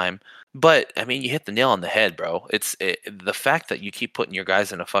more time, but I mean, you hit the nail on the head, bro. It's the fact that you keep putting your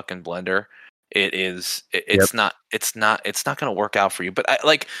guys in a fucking blender. It's not going to work out for you. But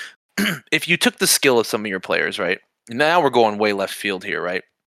if you took the skill of some of your players, right? Now we're going way left field here, right?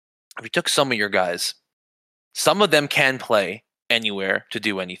 If you took some of your guys, some of them can play anywhere to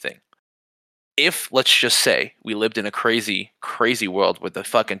do anything. if let's just say we lived in a crazy, crazy world where the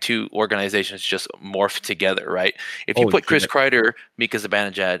fucking two organizations just morphed together, right? If you put Chris Kreider, Mika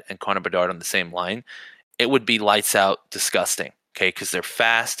Zibanejad, and Connor Bedard on the same line, it would be lights out disgusting. Okay, because they're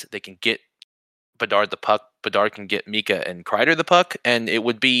fast, they can get Bedard the puck, Bedard can get Mika and Kreider the puck, and it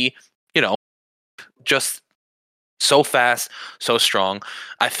would be, just so fast, so strong.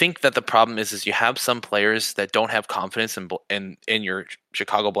 I think that the problem is you have some players that don't have confidence in your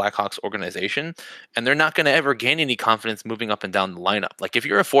Chicago Blackhawks organization, and they're not going to ever gain any confidence moving up and down the lineup. Like if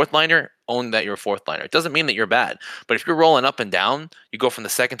you're a fourth liner, own that you're a fourth liner. It doesn't mean that you're bad, but if you're rolling up and down, you go from the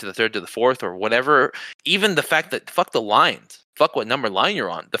second to the third to the fourth or whatever. Even the fact that fuck the lines, fuck what number line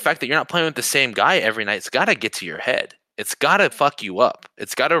you're on. The fact that you're not playing with the same guy every night, it's got to get to your head. It's got to fuck you up.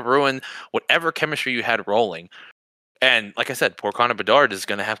 It's got to ruin whatever chemistry you had rolling. And like I said, poor Connor Bedard is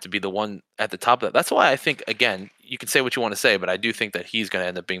going to have to be the one at the top of that. That's why I think, again, you can say what you want to say, but I do think that he's going to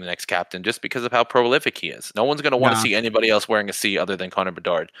end up being the next captain just because of how prolific he is. No one's going to want to see anybody else wearing a C other than Connor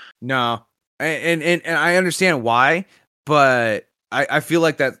Bedard. No. And I understand why, but I feel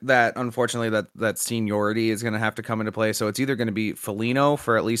like that unfortunately that seniority is going to have to come into play. So it's either going to be Foligno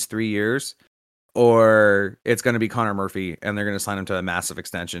for at least 3 years, or it's going to be Connor Murphy, and they're going to sign him to a massive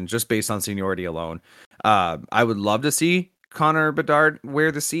extension just based on seniority alone. I would love to see Connor Bedard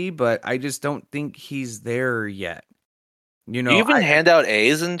wear the C, but I just don't think he's there yet. Do you even hand out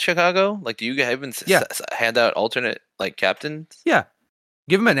A's in Chicago? Like, do you even hand out alternate like captains? Yeah,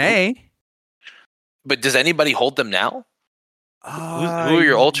 give him an A. But does anybody hold them now? Who are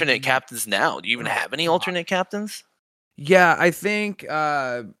your alternate captains now? Do you even have any alternate captains? Yeah, I think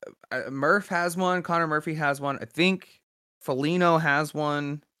Murph has one. Connor Murphy has one. I think Foligno has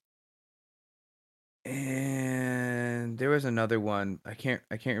one. And there was another one. I can't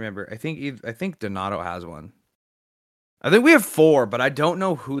remember. I think Donato has one. I think we have 4, but I don't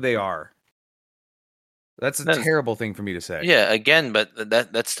know who they are. That's a terrible thing for me to say. Yeah, again, but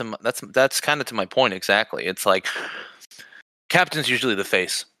that's kind of to my point exactly. It's like captain's usually the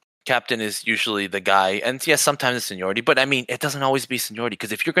face. Captain is usually the guy, and yes, sometimes it's seniority, but I mean, it doesn't always be seniority,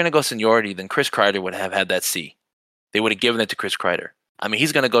 because if you're going to go seniority, then Chris Kreider would have had that C. They would have given it to Chris Kreider. I mean,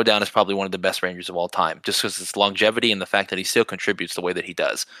 he's going to go down as probably one of the best Rangers of all time, just because his longevity and the fact that he still contributes the way that he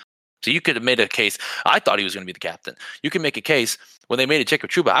does. So you could have made a case. I thought he was going to be the captain. You can make a case when they made it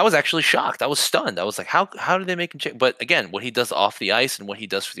Jacob Trouba. I was actually shocked. I was stunned. I was like, how did they make him check? But again, what he does off the ice and what he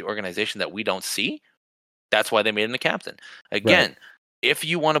does for the organization that we don't see, that's why they made him the captain. Again, right. If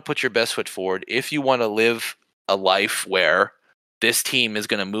you want to put your best foot forward, if you want to live a life where this team is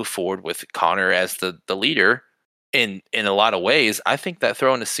going to move forward with Connor as the leader in a lot of ways, I think that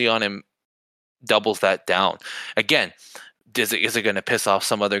throwing a C on him doubles that down. Again, is it going to piss off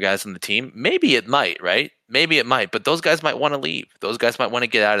some other guys on the team? Maybe it might, right? Maybe it might, but those guys might want to leave. Those guys might want to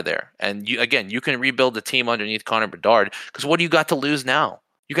get out of there. And you can rebuild the team underneath Connor Bedard, because what do you got to lose now?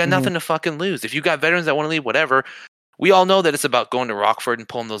 You got nothing to fucking lose. If you got veterans that want to leave, whatever. We all know that it's about going to Rockford and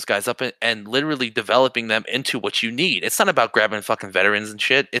pulling those guys up and literally developing them into what you need. It's not about grabbing fucking veterans and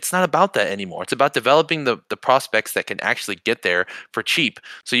shit. It's not about that anymore. It's about developing the prospects that can actually get there for cheap,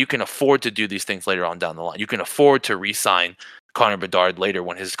 so you can afford to do these things later on down the line. You can afford to re-sign Connor Bedard later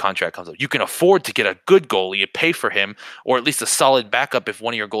when his contract comes up. You can afford to get a good goalie and pay for him, or at least a solid backup if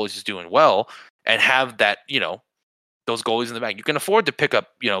one of your goalies is doing well, and have that, those goalies in the back. You can afford to pick up,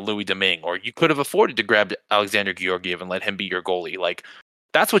 Louis Domingue, or you could have afforded to grab Alexander Georgiev and let him be your goalie. Like,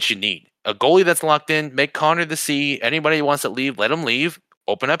 that's what you need. A goalie that's locked in, make Connor the C. Anybody who wants to leave, let him leave,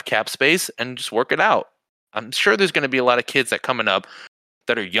 open up cap space, and just work it out. I'm sure there's going to be a lot of kids that coming up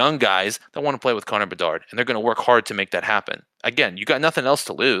that are young guys that want to play with Connor Bedard, and they're going to work hard to make that happen. Again, you got nothing else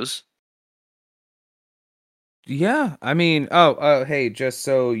to lose. Yeah, I mean, hey, just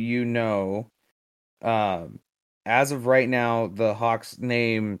so you know, as of right now, the Hawks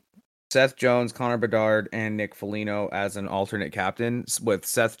name Seth Jones, Connor Bedard, and Nick Foligno as an alternate captain, with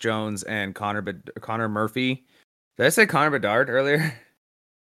Seth Jones and Connor Murphy. Did I say Connor Bedard earlier?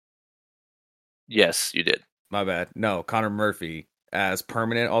 Yes, you did. My bad. No, Connor Murphy as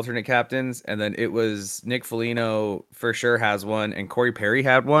permanent alternate captains, and then it was Nick Foligno for sure has one, and Corey Perry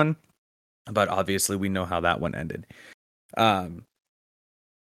had one, but obviously we know how that one ended.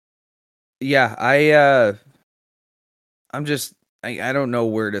 Yeah, I don't know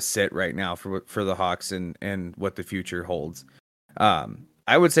where to sit right now for the Hawks and what the future holds. I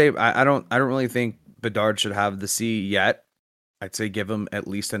would say I don't really think Bedard should have the C yet. I'd say give him at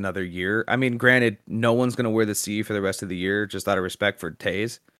least another year. I mean, granted, no one's going to wear the C for the rest of the year, just out of respect for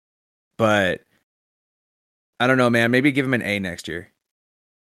Taze. But I don't know, man. Maybe give him an A next year.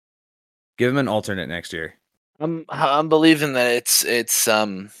 Give him an alternate next year. I'm believing that it's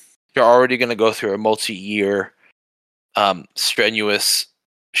you're already going to go through a multi-year, strenuous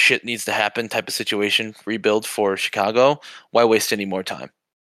shit needs to happen type of situation rebuild for Chicago. Why waste any more time?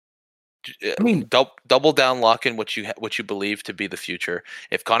 I mean, double down, lock in what you believe to be the future.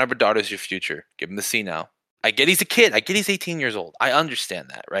 If Connor Bedard is your future, give him the C now. I get he's a kid. I get he's 18 years old. I understand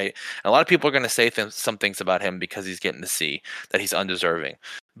that, right? And a lot of people are going to say some things about him because he's getting the C that he's undeserving.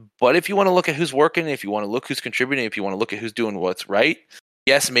 But if you want to look at who's working, if you want to look who's contributing, if you want to look at who's doing what's right,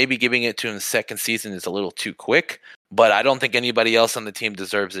 yes, maybe giving it to him the second season is a little too quick. But I don't think anybody else on the team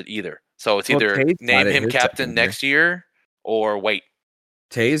deserves it either. So it's either name him captain next year or wait.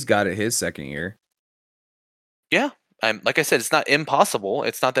 Tay's got it his second year. Yeah. Like I said, it's not impossible.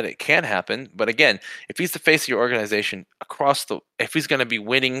 It's not that it can't happen. But again, if he's the face of your organization if he's going to be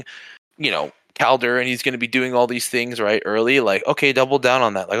winning, Calder, and he's going to be doing all these things right early, like, okay, double down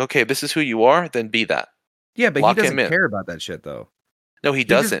on that. Like, okay, this is who you are, then be that. Yeah, but he doesn't care about that shit, though. No, he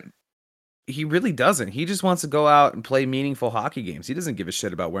doesn't. He really doesn't. He just wants to go out and play meaningful hockey games. He doesn't give a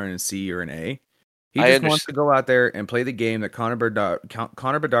shit about wearing a C or an A. He just wants to go out there and play the game that Connor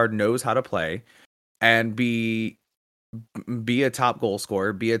Bedard knows how to play and be a top goal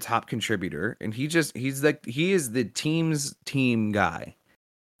scorer, be a top contributor. And he is the team's team guy.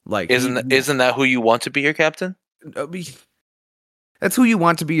 Like, isn't that who you want to be your captain? That's who you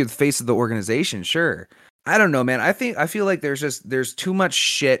want to be the face of the organization. Sure. I don't know, man. I feel like there's too much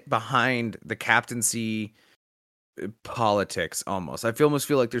shit behind the captaincy politics almost. I almost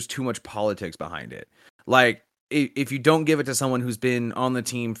feel like there's too much politics behind it. Like, if you don't give it to someone who's been on the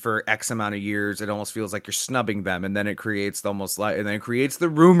team for X amount of years, it almost feels like you're snubbing them, and then it creates the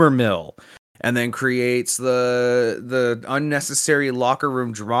rumor mill, and then creates the unnecessary locker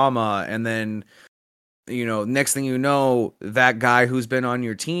room drama, and then next thing you know, that guy who's been on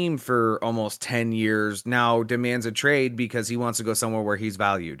your team for almost 10 years now demands a trade because he wants to go somewhere where he's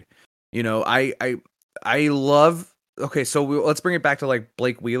valued. I love. Okay, so let's bring it back to like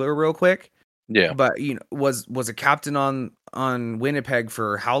Blake Wheeler real quick. Yeah, but was a captain on Winnipeg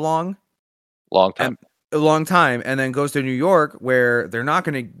for how long? Long time. A long time, and then goes to New York where they're not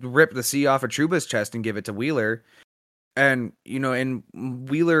going to rip the C off of Trouba's chest and give it to Wheeler. And and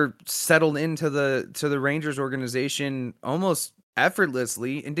Wheeler settled into the Rangers organization almost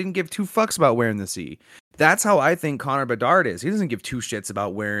effortlessly and didn't give two fucks about wearing the C. That's how I think Connor Bedard is. He doesn't give two shits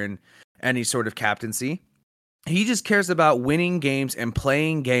about wearing any sort of captaincy. He just cares about winning games and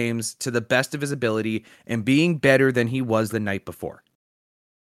playing games to the best of his ability and being better than he was the night before.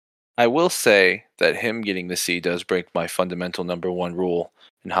 I will say that him getting the C does break my fundamental number one rule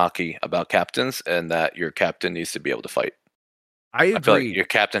in hockey about captains, and that your captain needs to be able to fight. I agree. I feel like your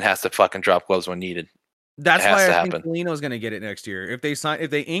captain has to fucking drop gloves when needed. That's why I think Foligno's going to get it next year. If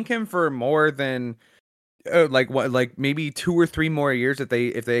they ink him for more than maybe 2 or 3 more years, if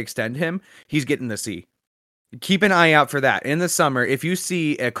they extend him, he's getting the C. Keep an eye out for that in the summer. If you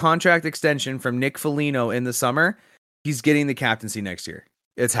see a contract extension from Nick Foligno in the summer, he's getting the captaincy next year.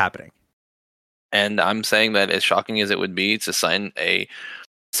 It's happening. And I'm saying that, as shocking as it would be to sign a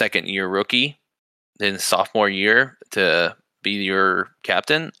second-year rookie in sophomore year to be your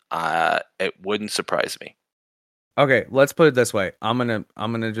captain, it wouldn't surprise me. Okay, let's put it this way. I'm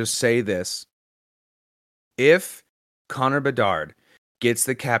gonna just say this. If Connor Bedard gets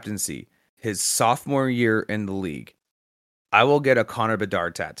the captaincy his sophomore year in the league, I will get a Connor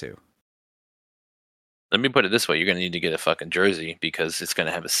Bedard tattoo. Let me put it this way. You're going to need to get a fucking jersey because it's going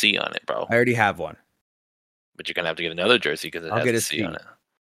to have a C on it, bro. I already have one. But you're going to have to get another jersey because it has a C on it.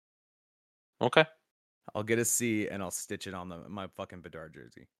 Okay. I'll get a C and I'll stitch it on my fucking Bedard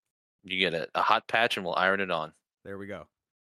jersey. You get a hot patch and we'll iron it on. There we go.